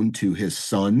down to his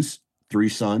 3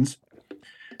 sons.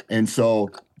 And so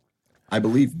I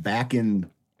believe back in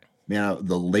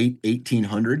the late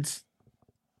 1800s,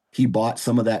 he bought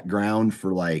some of that ground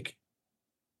for like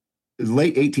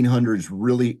late 1800s,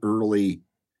 really early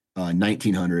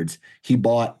 1900s. He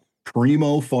bought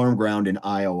primo farm ground in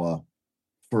Iowa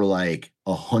for like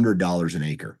 $100 an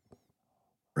acre.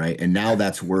 Right. And now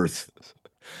that's worth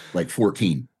like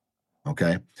 14.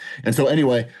 Okay. And so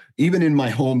anyway, even in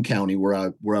my home county where I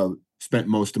spent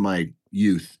most of my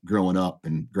youth growing up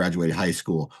and graduated high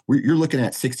school, you're looking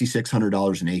at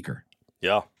 $6,600 an acre.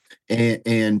 Yeah.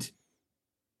 And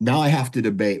now I have to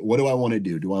debate, what do I want to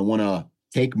do? Do I want to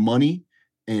take money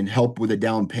and help with a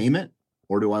down payment,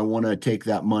 or do I want to take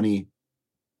that money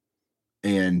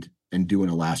and do an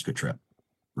Alaska trip,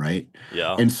 right?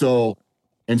 Yeah. And so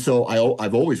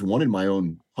I've always wanted my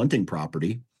own hunting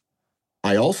property.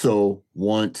 I also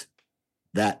want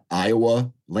that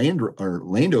Iowa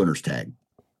landowner's tag.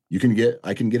 I can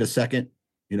get a second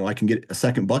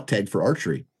buck tag for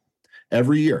archery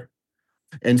every year.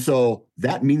 And so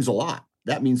that means a lot.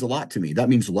 That means a lot to me. That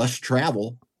means less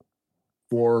travel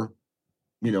for,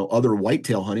 other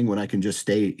whitetail hunting when I can just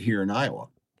stay here in Iowa.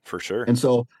 For sure. And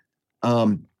so,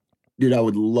 dude, I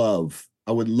would love,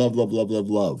 love, love, love,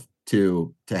 love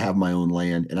to have my own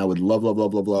land. And I would love, love,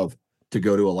 love, love, love to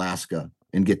go to Alaska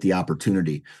and get the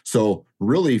opportunity. So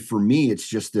really for me, it's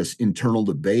just this internal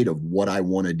debate of what I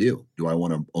want to do. Do I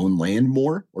want to own land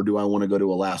more, or do I want to go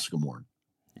to Alaska more?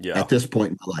 Yeah. At this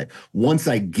point in my life, once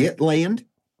I get land,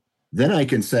 then I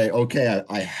can say, okay,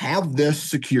 I have this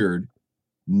secured.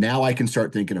 Now I can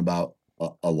start thinking about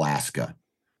Alaska,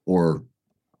 or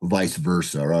vice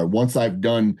versa. Or once I've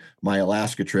done my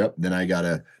Alaska trip, then I got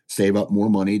to save up more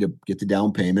money to get the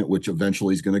down payment, which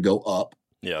eventually is going to go up.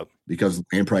 Yeah. Because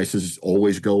land prices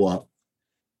always go up.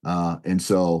 And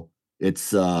so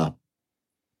it's, I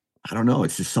don't know.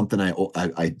 It's just something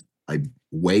I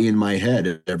weigh in my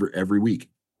head every week.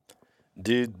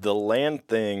 Dude, the land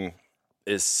thing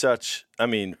is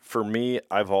for me,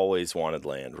 I've always wanted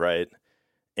land, right?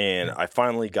 And I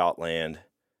finally got land.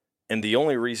 And the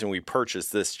only reason we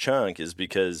purchased this chunk is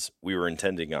because we were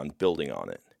intending on building on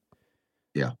it.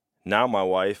 Yeah. Now my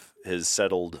wife has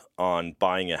settled on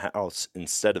buying a house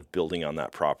instead of building on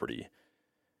that property.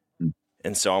 Mm.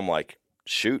 And so I'm like,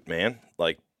 shoot, man,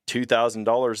 like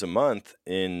 $2,000 a month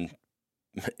in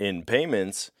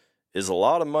payments is a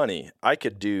lot of money. I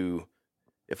could do,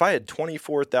 if I had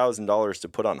 $24,000 to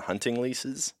put on hunting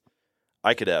leases,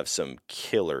 I could have some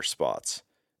killer spots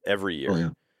every year. Oh, yeah.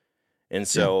 And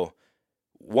so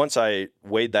once I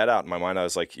weighed that out in my mind, I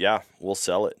was like, yeah, we'll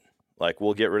sell it. Like,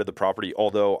 we'll get rid of the property.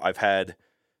 Although I've had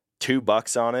 2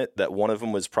 bucks on it, that one of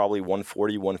them was probably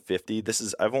 140, 150.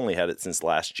 I've only had it since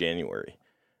last January.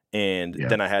 And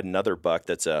then I had another buck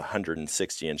that's a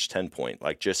 160-inch 10-point,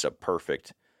 like just a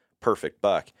perfect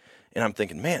buck. And I'm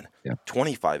thinking, man,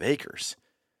 25 acres.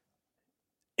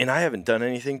 And I haven't done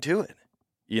anything to it.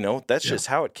 That's just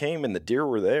how it came, and the deer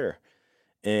were there.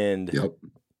 And,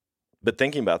 but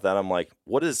thinking about that, I'm like,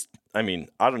 I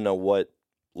don't know what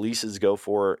leases go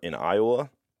for in Iowa,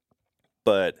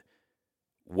 but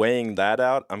weighing that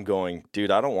out, I'm going, dude,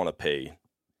 I don't want to pay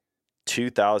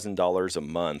 $2,000 a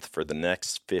month for the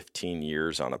next 15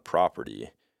 years on a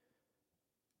property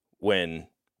when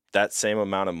that same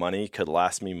amount of money could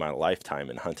last me my lifetime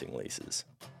in hunting leases.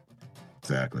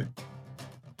 Exactly.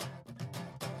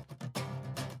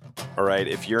 All right,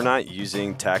 if you're not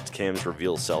using Tactacam's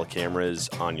reveal cell cameras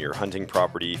on your hunting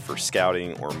property for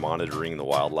scouting or monitoring the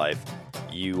wildlife,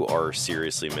 you are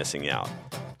seriously missing out.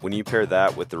 When you pair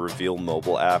that with the Reveal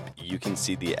mobile app, you can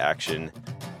see the action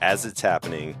as it's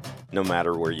happening, no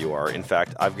matter where you are. In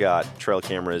fact, I've got trail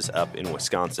cameras up in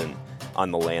Wisconsin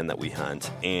on the land that we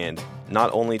hunt, and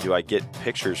not only do I get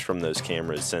pictures from those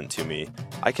cameras sent to me,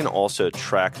 I can also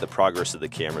track the progress of the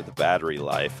camera, the battery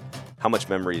life, how much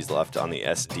memory is left on the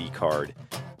SD card,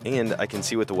 and I can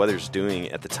see what the weather's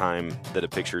doing at the time that a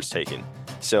picture is taken.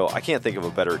 So I can't think of a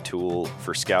better tool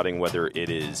for scouting, whether it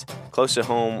is close to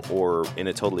home or in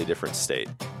a totally different state.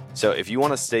 So if you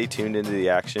want to stay tuned into the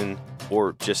action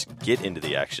or just get into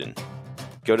the action,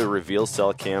 go to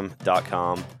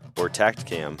revealcellcam.com or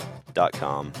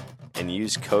tactacam.com and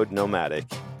use code Nomadic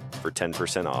for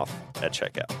 10% off at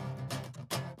checkout.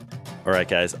 All right,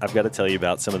 guys, I've got to tell you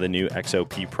about some of the new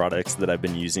XOP products that I've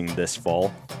been using this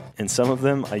fall, and some of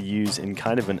them I use in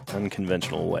kind of an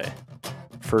unconventional way.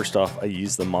 First off, I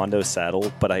use the Mondo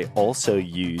saddle, but I also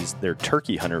use their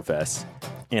turkey hunter vest,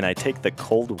 and I take the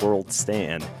Cold World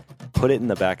stand, put it in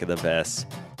the back of the vest,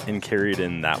 and carry it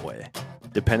in that way.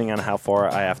 Depending on how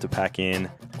far I have to pack in,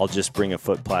 I'll just bring a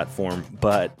foot platform,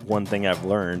 but one thing I've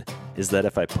learned is that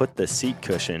if I put the seat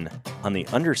cushion on the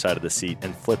underside of the seat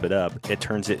and flip it up, it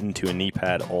turns it into a knee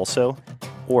pad also,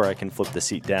 or I can flip the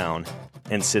seat down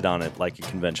and sit on it like a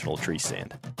conventional tree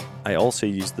stand. I also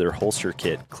use their holster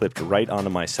kit clipped right onto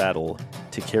my saddle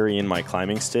to carry in my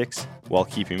climbing sticks while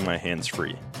keeping my hands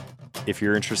free. If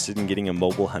you're interested in getting a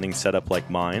mobile hunting setup like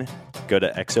mine, go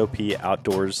to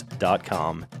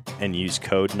xopoutdoors.com and use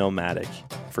code Nomadic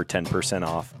for 10%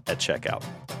 off at checkout.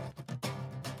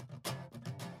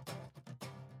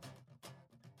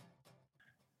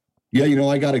 Yeah,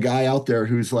 I got a guy out there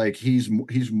who's like, he's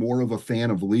more of a fan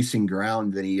of leasing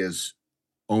ground than he is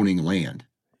owning land.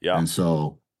 Yeah. And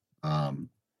so, I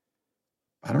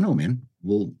don't know, man.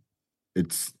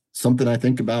 it's something I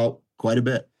think about quite a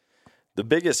bit. The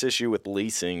biggest issue with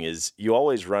leasing is you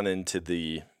always run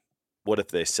into what if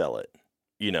they sell it?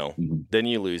 Then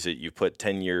you lose it. You put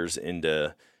 10 years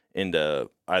into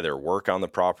either work on the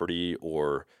property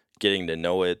or getting to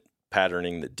know it,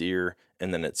 patterning the deer,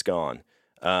 and then it's gone.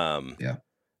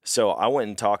 So I went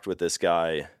and talked with this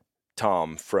guy,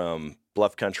 Tom, from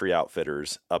Bluff Country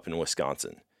Outfitters up in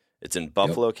Wisconsin. It's in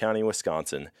Buffalo County,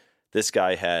 Wisconsin. This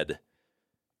guy had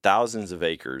thousands of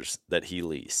acres that he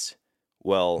leased.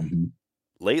 Well,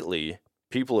 lately,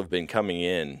 people have been coming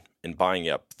in and buying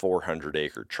up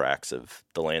 400-acre tracts of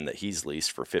the land that he's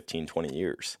leased for 15, 20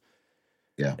 years.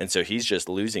 Yeah. And so he's just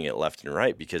losing it left and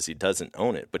right because he doesn't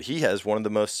own it. But he has one of the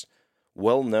most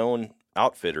well-known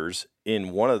outfitters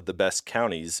in one of the best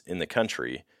counties in the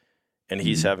country, and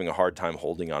he's having a hard time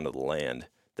holding onto the land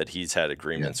that he's had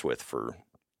agreements with for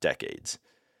decades.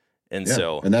 And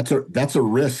and that's a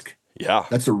risk. Yeah.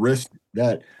 That's a risk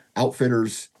that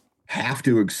outfitters have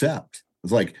to accept.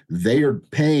 It's like they are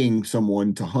paying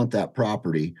someone to hunt that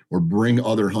property or bring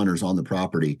other hunters on the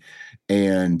property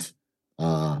and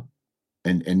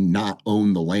not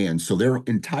own the land. So their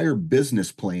entire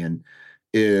business plan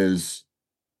is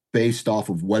based off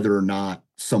of whether or not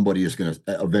somebody is going to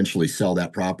eventually sell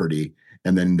that property,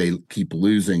 and then they keep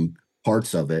losing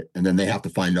parts of it, and then they have to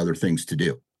find other things to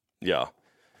do. Yeah.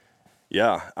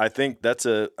 Yeah. I think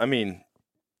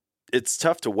it's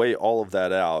tough to weigh all of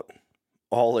that out,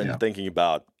 all in thinking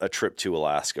about a trip to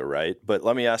Alaska, right? But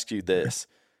let me ask you this.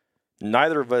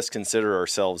 Neither of us consider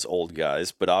ourselves old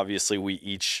guys, but obviously we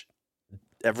each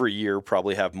every year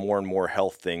probably have more and more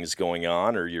health things going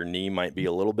on, or your knee might be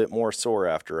a little bit more sore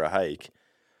after a hike.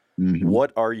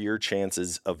 What are your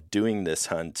chances of doing this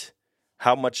hunt?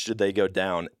 How much do they go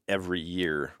down every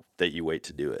year that you wait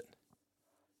to do it?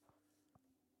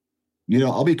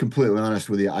 I'll be completely honest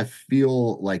with you. I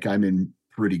feel like I'm in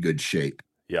pretty good shape.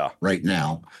 Yeah. Right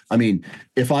now. I mean,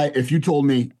 if you told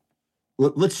me,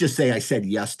 let's just say I said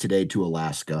yes today to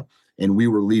Alaska and we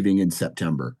were leaving in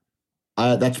September,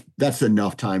 that's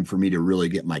enough time for me to really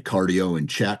get my cardio in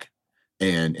check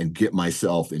and get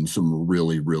myself in some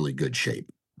really, really good shape.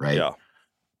 Right. Yeah.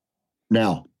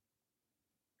 Now,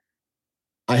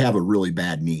 I have a really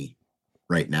bad knee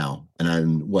right now.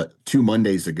 And 2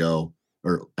 Mondays ago,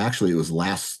 or actually it was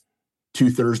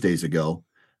 2 Thursdays ago,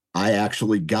 I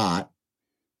actually got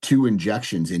 2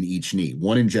 injections in each knee,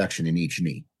 1 injection in each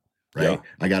knee, right? Yeah.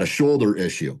 I got a shoulder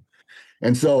issue.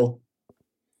 And so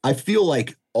I feel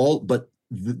like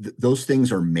those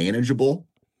things are manageable.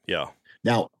 Yeah.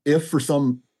 Now, if for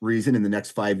some reason in the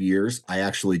next 5 years, I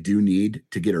actually do need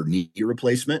to get a knee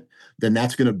replacement, then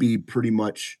that's going to be pretty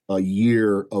much a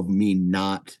year of me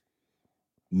not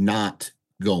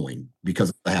going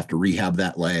because I have to rehab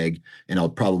that leg and I'll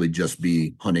probably just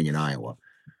be hunting in Iowa.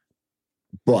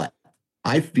 But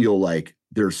I feel like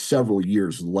there's several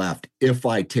years left if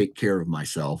I take care of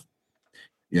myself,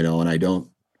 and I don't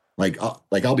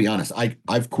I'll be honest.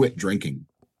 I've quit drinking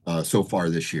so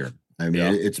far this year. I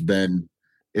mean, it's been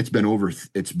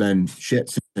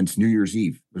shit since New Year's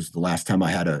Eve was the last time I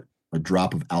had a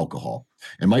drop of alcohol,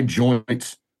 and my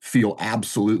joints feel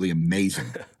absolutely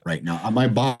amazing right now. My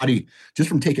body, just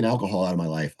from taking alcohol out of my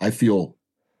life, I feel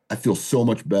so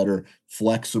much better,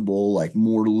 flexible, like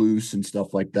more loose and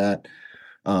stuff like that.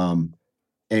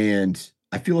 And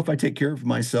I feel if I take care of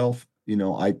myself,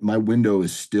 my window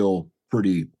is still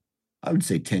pretty, I would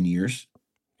say 10 years.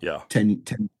 Yeah. 10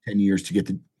 years to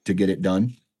get it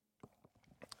done.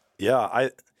 Yeah.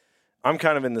 I'm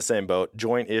kind of in the same boat.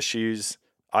 Joint issues.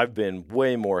 I've been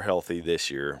way more healthy this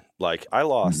year. Like I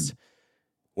lost,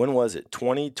 when was it?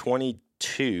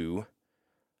 2022.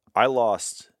 I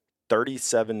lost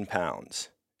 37 pounds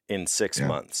in 6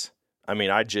 months. I mean,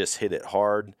 I just hit it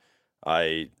hard.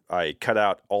 I cut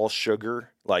out all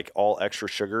sugar, like all extra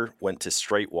sugar, went to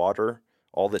straight water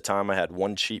all the time. I had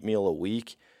 1 cheat meal a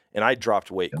week, and I dropped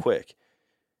weight quick.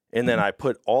 And then I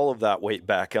put all of that weight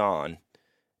back on.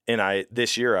 And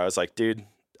this year I was like, dude,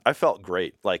 I felt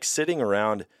great. Like sitting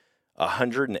around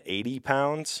 180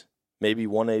 pounds, maybe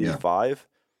 185,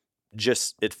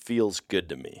 just, it feels good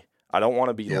to me. I don't want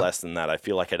to be less than that. I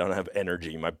feel like I don't have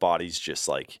energy. My body's just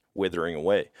like withering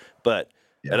away. But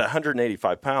at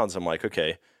 185 pounds, I'm like,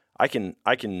 okay, I can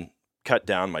cut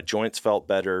down. My joints felt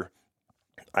better.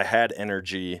 I had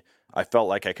energy. I felt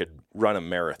like I could run a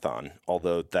marathon,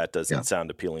 although that doesn't sound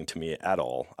appealing to me at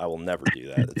all. I will never do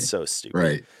that. It's so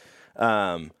stupid.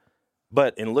 Right.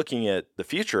 But in looking at the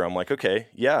future, I'm like, okay,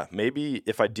 maybe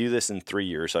if I do this in 3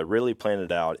 years, I really plan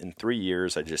it out. In 3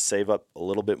 years, I just save up a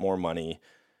little bit more money,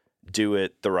 do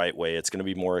it the right way. It's going to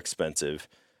be more expensive.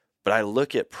 But I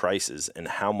look at prices and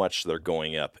how much they're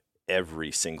going up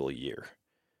every single year.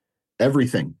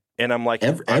 Everything. And I'm like,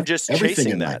 I'm just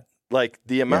chasing that. Life. Like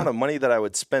the amount of money that I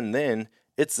would spend then,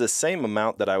 it's the same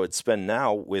amount that I would spend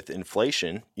now with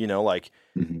inflation. You know, like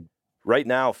right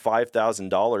now,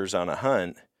 $5,000 on a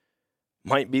hunt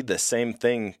might be the same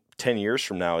thing 10 years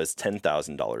from now as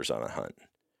 $10,000 on a hunt.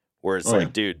 Where it's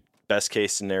dude, best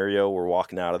case scenario, we're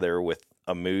walking out of there with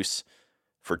a moose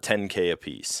for $10K a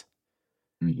piece.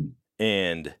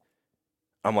 And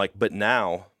I'm like, but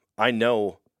now I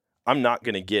know I'm not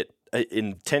going to get,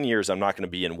 in 10 years, I'm not going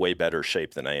to be in way better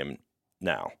shape than I am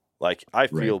now. Like, I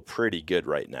feel pretty good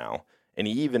right now. And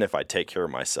even if I take care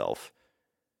of myself,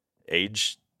 the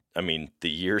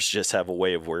years just have a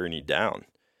way of wearing you down.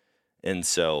 And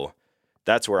so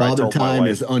that's where Father I told my wife. Time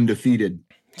is undefeated.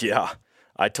 Yeah.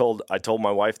 I told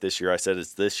my wife this year, I said,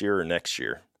 it's this year or next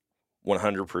year,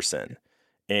 100%.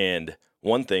 And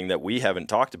one thing that we haven't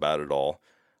talked about at all,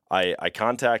 I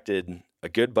contacted a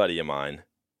good buddy of mine,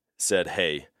 said,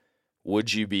 hey,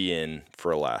 would you be in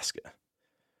for Alaska?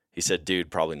 He said, dude,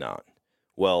 probably not.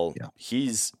 Well,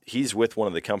 he's with one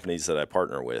of the companies that I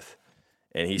partner with.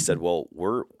 And he said, well,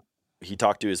 he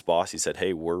talked to his boss. He said,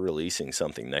 hey, we're releasing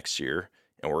something next year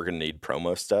and we're going to need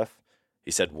promo stuff.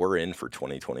 He said, we're in for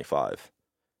 2025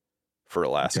 for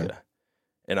Alaska. Okay.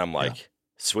 And I'm like,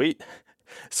 sweet.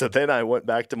 So then I went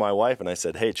back to my wife and I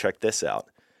said, hey, check this out.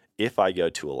 If I go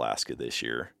to Alaska this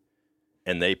year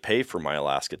and they pay for my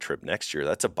Alaska trip next year,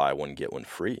 that's a buy one, get one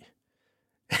free.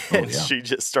 And she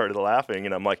just started laughing.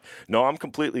 And I'm like, no, I'm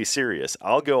completely serious.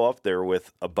 I'll go up there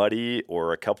with a buddy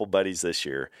or a couple buddies this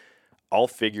year. I'll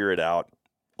figure it out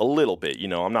a little bit. You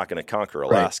know, I'm not going to conquer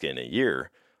Alaska in a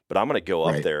year, but I'm going to go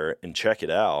up there and check it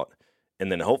out.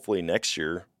 And then hopefully next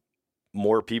year,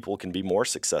 more people can be more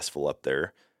successful up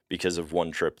there because of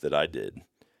one trip that I did.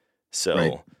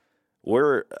 So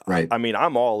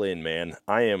I'm all in, man.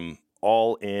 I am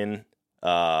all in.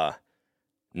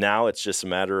 Now it's just a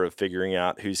matter of figuring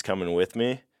out who's coming with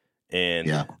me.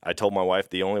 And I told my wife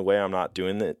the only way I'm not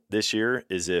doing it this year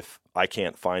is if I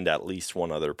can't find at least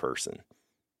one other person.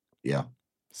 Yeah.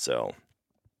 So.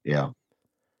 Yeah.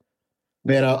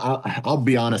 Man, I'll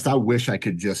be honest. I wish I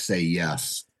could just say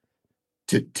yes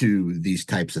to these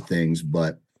types of things,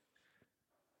 but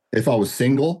if I was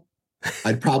single,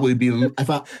 I'd probably be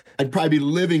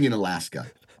living in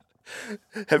Alaska.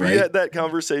 Have you had that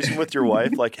conversation with your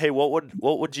wife? Like, hey, what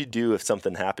would you do if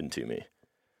something happened to me?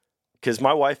 Because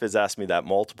my wife has asked me that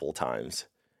multiple times,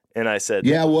 and I said,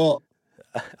 yeah, well,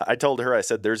 I told her, I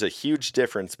said, there's a huge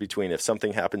difference between if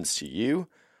something happens to you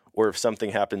or if something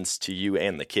happens to you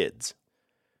and the kids.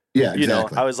 Yeah, exactly. You know,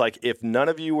 I was like, if none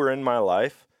of you were in my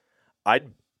life,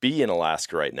 I'd be in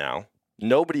Alaska right now.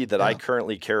 Nobody that I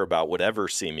currently care about would ever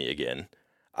see me again.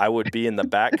 I would be in the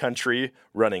backcountry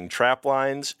running trap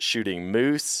lines, shooting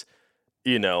moose,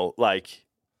 you know, like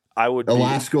I would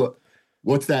Alaska.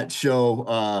 What's that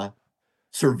show?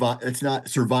 It's not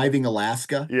Surviving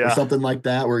Alaska or something like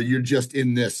that, where you're just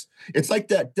in this. It's like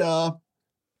that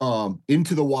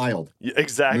Into the Wild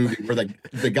movie where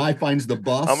the guy finds the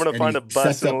bus. I'm going to find a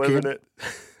bus and live in it.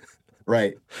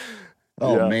 Right.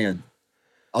 Oh, man.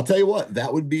 I'll tell you what,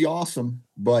 that would be awesome,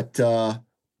 but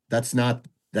that's not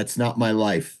my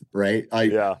life, right?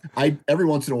 I every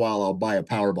once in a while I'll buy a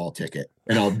Powerball ticket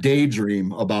and I'll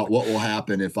daydream about what will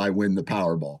happen if I win the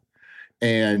Powerball.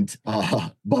 And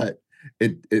but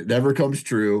it never comes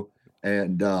true.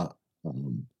 And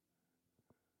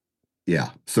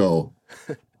so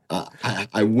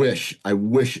I wish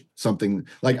something,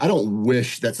 like, I don't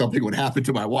wish that something would happen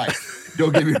to my wife.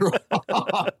 Don't get me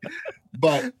wrong.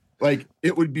 But like,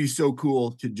 it would be so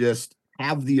cool to just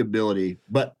have the ability.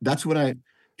 But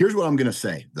here's what I'm going to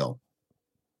say though.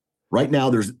 Right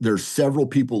now, there's several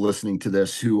people listening to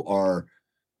this who are,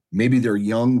 maybe they're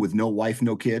young with no wife,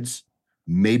 no kids.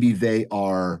 Maybe they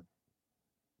are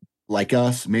like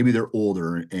us. Maybe they're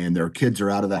older and their kids are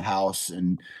out of the house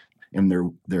and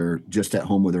they're just at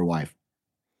home with their wife.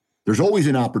 There's always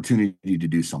an opportunity to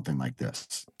do something like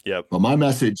this. Yep. But my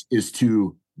message is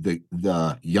to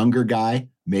the younger guy,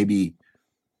 maybe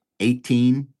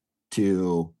 18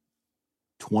 to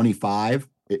 25.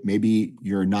 Maybe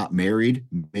you're not married.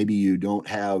 Maybe you don't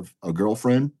have a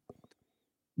girlfriend.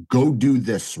 Go do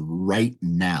this right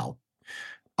now.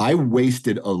 I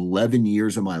wasted 11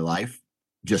 years of my life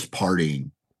just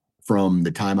partying from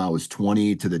the time I was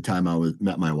 20 to the time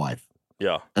met my wife.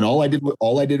 Yeah. And all I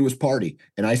did was party.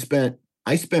 And I spent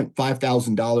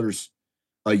 $5,000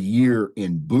 a year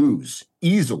in booze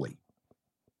easily.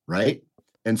 Right.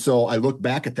 And so I look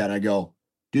back at that and I go,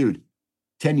 dude,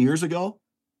 10 years ago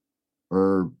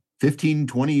or 15,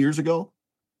 20 years ago,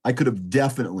 I could have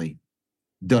definitely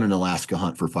done an Alaska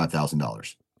hunt for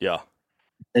 $5,000. Yeah.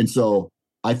 And so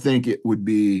I think it would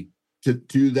be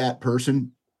to that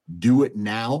person, do it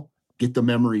now, get the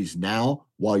memories now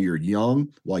while you're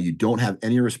young, while you don't have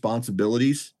any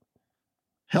responsibilities.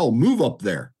 Hell, move up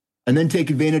there and then take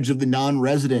advantage of the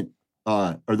non-resident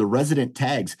or the resident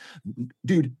tags.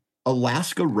 Dude,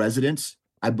 Alaska residents,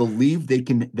 I believe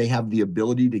they have the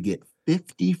ability to get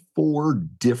 54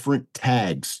 different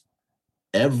tags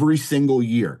every single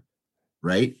year,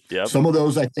 right? Yep. Some of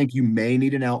those I think you may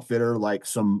need an outfitter, like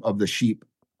some of the sheep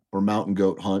or mountain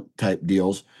goat hunt type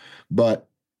deals, but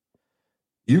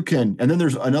you can. And then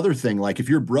there's another thing, like if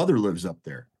your brother lives up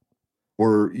there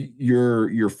or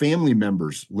your family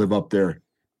members live up there,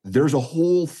 there's a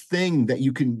whole thing that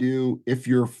you can do if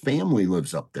your family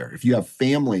lives up there. If you have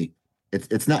family,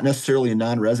 it's not necessarily a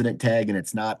non-resident tag, and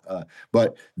it's not,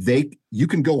 but you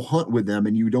can go hunt with them,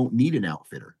 and you don't need an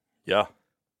outfitter. Yeah.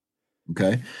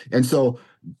 Okay, and so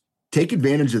take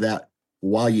advantage of that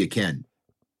while you can.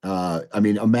 I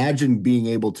mean, imagine being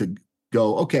able to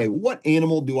go, okay, what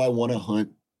animal do I want to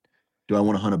hunt? Do I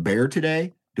want to hunt a bear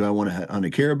today? Do I want to hunt a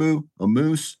caribou, a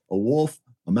moose, a wolf,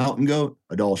 a mountain goat,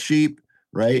 a Dall sheep,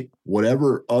 right?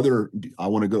 Whatever other I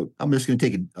want to go. I'm just going to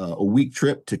take a week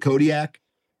trip to Kodiak,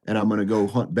 and I'm going to go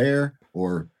hunt bear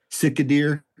or sitka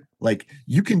deer. Like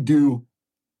you can do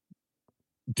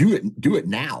it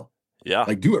now. Yeah.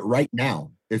 Like do it right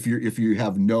now if you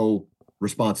have no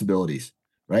responsibilities,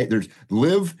 right?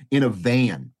 Live in a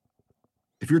van.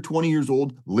 If you're 20 years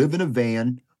old, live in a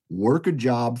van, work a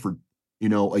job for,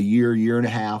 a year and a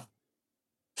half,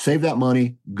 save that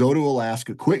money, go to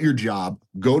Alaska, quit your job,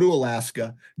 go to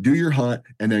Alaska, do your hunt,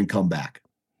 and then come back.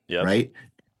 Yep. Right.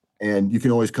 And you can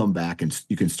always come back and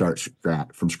you can start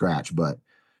from scratch. But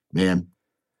man,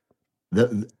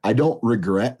 I don't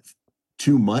regret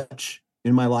too much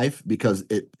in my life because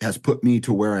it has put me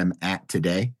to where I'm at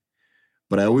today.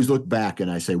 But I always look back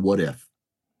and I say, what if?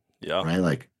 Yeah. Right.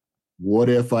 Like, what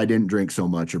if I didn't drink so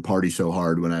much or party so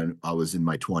hard when I was in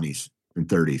my 20s and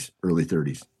 30s, early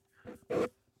 30s?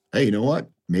 Hey, you know what?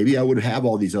 Maybe I would have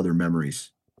all these other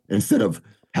memories instead of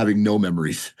having no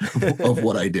memories of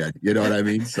what I did. You know what I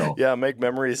mean? So yeah, make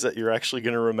memories that you're actually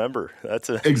going to remember.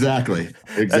 Exactly.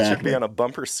 That should be on a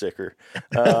bumper sticker.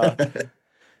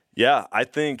 Yeah, I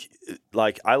think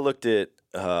like I looked at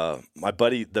my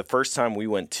buddy the first time we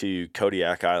went to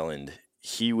Kodiak Island.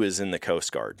 He was in the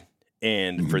Coast Guard.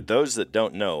 And for those that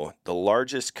don't know, the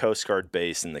largest Coast Guard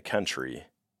base in the country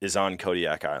is on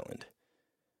Kodiak Island.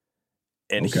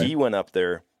 And he went up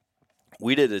there.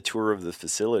 We did a tour of the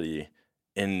facility,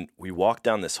 and we walked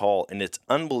down this hall, and it's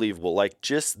unbelievable. Like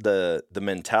just the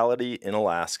mentality in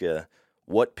Alaska,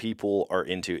 what people are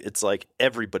into. It's like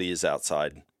everybody is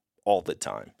outside all the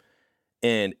time.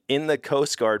 And in the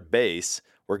Coast Guard base,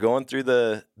 we're going through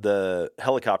the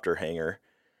helicopter hangar,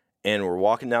 and we're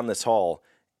walking down this hall,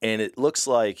 and it looks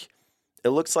like a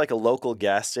local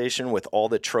gas station with all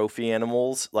the trophy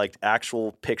animals, like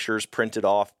actual pictures printed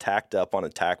off, tacked up on a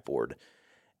tack board.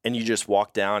 And you just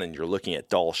walk down and you're looking at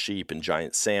Dall sheep and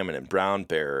giant salmon and brown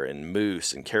bear and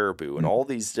moose and caribou and all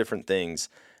these different things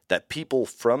that people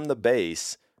from the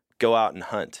base go out and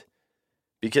hunt.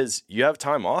 Because you have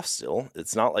time off still.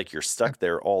 It's not like you're stuck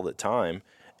there all the time.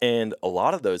 And a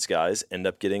lot of those guys end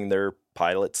up getting their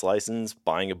pilot's license,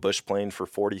 buying a bush plane for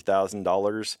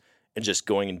 $40,000, and just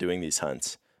going and doing these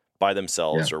hunts by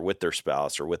themselves or with their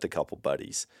spouse or with a couple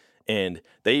buddies. And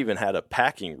they even had a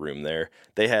packing room there.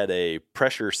 They had a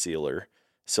pressure sealer.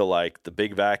 So like the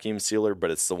big vacuum sealer, but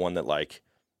it's the one that like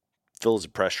fills the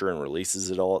pressure and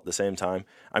releases it all at the same time.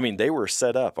 I mean, they were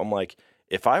set up. I'm like,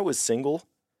 if I was single,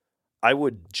 I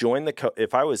would join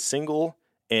if I was single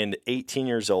and 18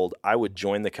 years old, I would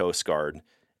join the Coast Guard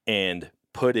and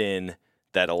put in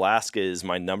that Alaska is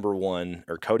my number one,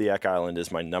 or Kodiak Island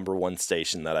is my number one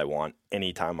station that I want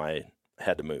anytime I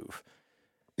had to move.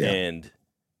 Yeah. And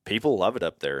people love it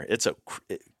up there.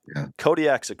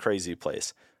 Kodiak's a crazy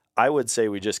place. I would say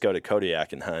we just go to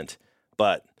Kodiak and hunt,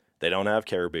 but they don't have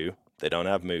caribou. They don't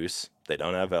have moose. They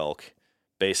don't have elk.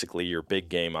 Basically, your big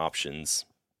game options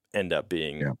end up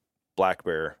being black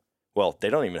bear. Well, they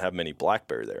don't even have many black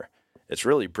bear there. It's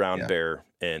really brown bear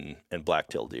and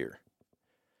black-tailed deer.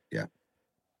 Yeah.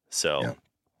 So,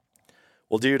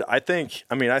 well, dude, I think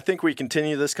we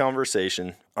continue this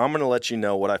conversation. I'm going to let you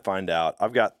know what I find out.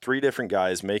 I've got 3 different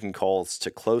guys making calls to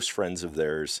close friends of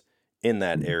theirs in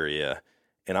that area,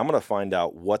 and I'm going to find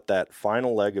out what that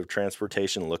final leg of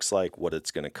transportation looks like, what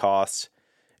it's going to cost,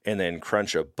 and then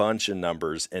crunch a bunch of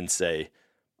numbers and say,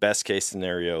 best case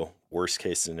scenario, worst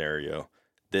case scenario,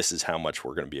 this is how much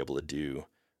we're going to be able to do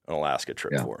an Alaska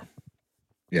trip for.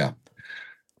 Yeah.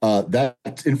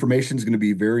 That information is going to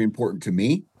be very important to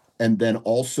me. And then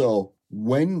also,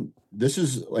 when this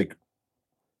is like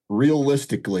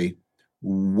realistically,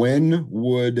 when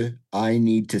would I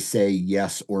need to say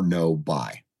yes or no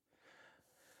by?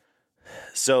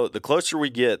 So the closer we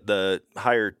get, the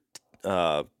higher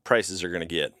prices are going to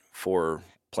get for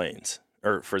planes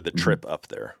or for the trip up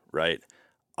there, right?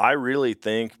 I really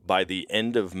think by the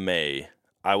end of May,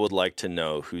 I would like to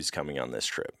know who's coming on this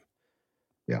trip.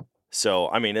 Yeah. So,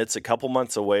 I mean, it's a couple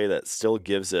months away. That still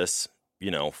gives us,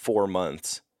 4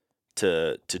 months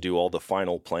to do all the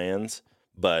final plans.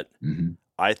 But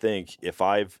I think if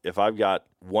I've got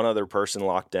one other person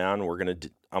locked down,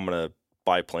 I'm gonna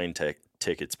buy plane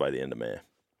tickets by the end of May.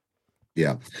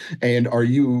 Yeah. And are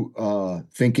you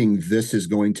thinking this is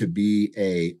going to be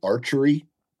a archery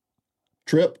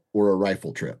trip or a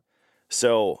rifle trip?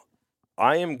 So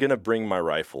I am gonna bring my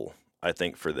rifle, I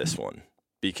think, for this one,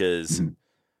 because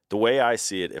the way I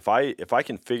see it, if I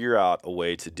can figure out a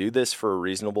way to do this for a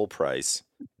reasonable price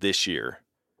this year,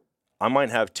 I might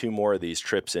have 2 more of these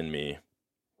trips in me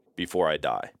before I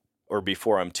die or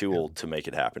before I'm too old to make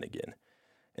it happen again.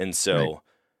 And so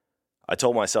I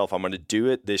told myself I'm going to do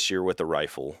it this year with a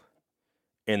rifle.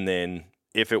 And then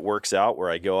if it works out where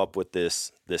I go up with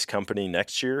this company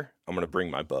next year, I'm going to bring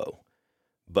my bow.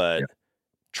 But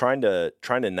trying to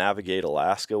navigate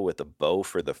Alaska with a bow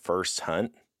for the first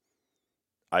hunt,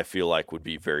 I feel like would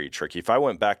be very tricky. If I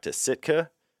went back to Sitka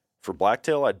for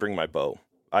blacktail, I'd bring my bow.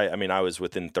 I mean, I was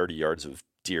within 30 yards of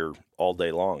deer all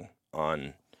day long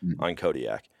on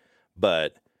Kodiak.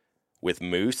 But with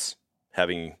moose,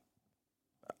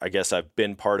 I guess I've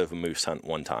been part of a moose hunt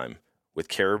one time. With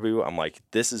caribou, I'm like,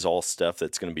 this is all stuff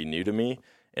that's going to be new to me.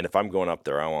 And if I'm going up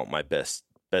there, I want my best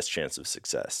chance of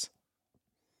success.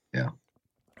 Yeah.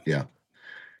 Yeah.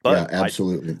 But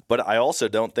absolutely. But I also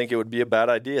don't think it would be a bad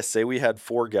idea. Say we had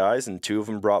 4 guys and 2 of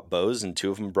them brought bows and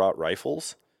 2 of them brought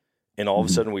rifles. And all of a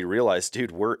sudden we realized,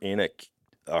 dude, we're in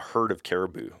a herd of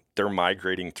caribou. They're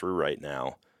migrating through right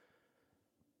now.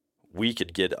 We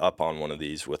could get up on one of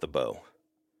these with a bow.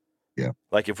 Yeah.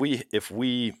 Like if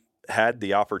we had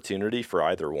the opportunity for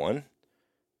either one,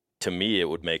 to me it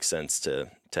would make sense to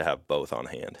have both on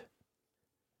hand.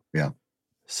 Yeah.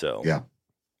 So. Yeah.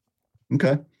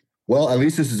 Okay. Well, at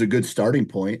least this is a good starting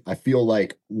point. I feel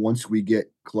like once we get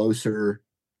closer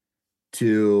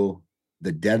to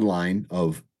the deadline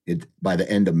of it by the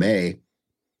end of May,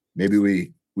 maybe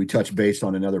we touch base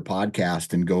on another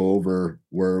podcast and go over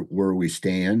where we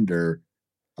stand or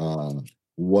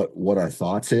what our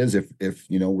thoughts is if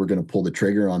we're going to pull the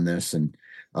trigger on this. And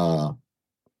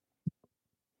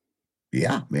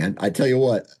yeah, man, I tell you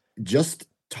what, just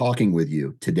talking with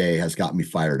you today has got me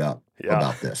fired up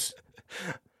about this.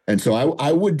 And so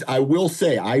I will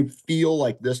say, I feel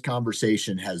like this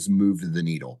conversation has moved the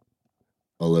needle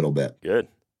a little bit. Good.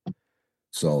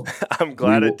 So I'm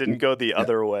glad it didn't go the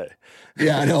other way.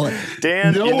 Yeah, I know.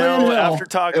 Dan, after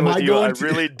talking with you, I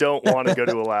really don't want to go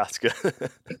to Alaska.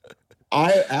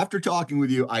 After talking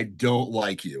with you, I don't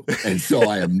like you. And so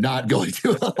I am not going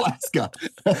to Alaska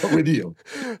with you.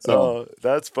 So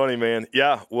that's funny, man.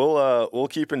 Yeah, we'll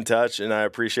keep in touch, and I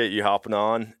appreciate you hopping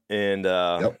on. And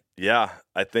yeah,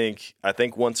 I think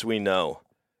once we know,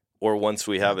 or once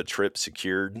we have a trip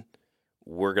secured,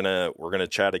 we're gonna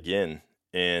chat again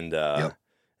and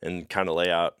kind of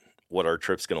lay out what our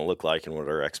trip's gonna look like and what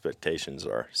our expectations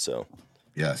are. So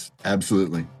yes,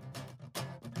 absolutely.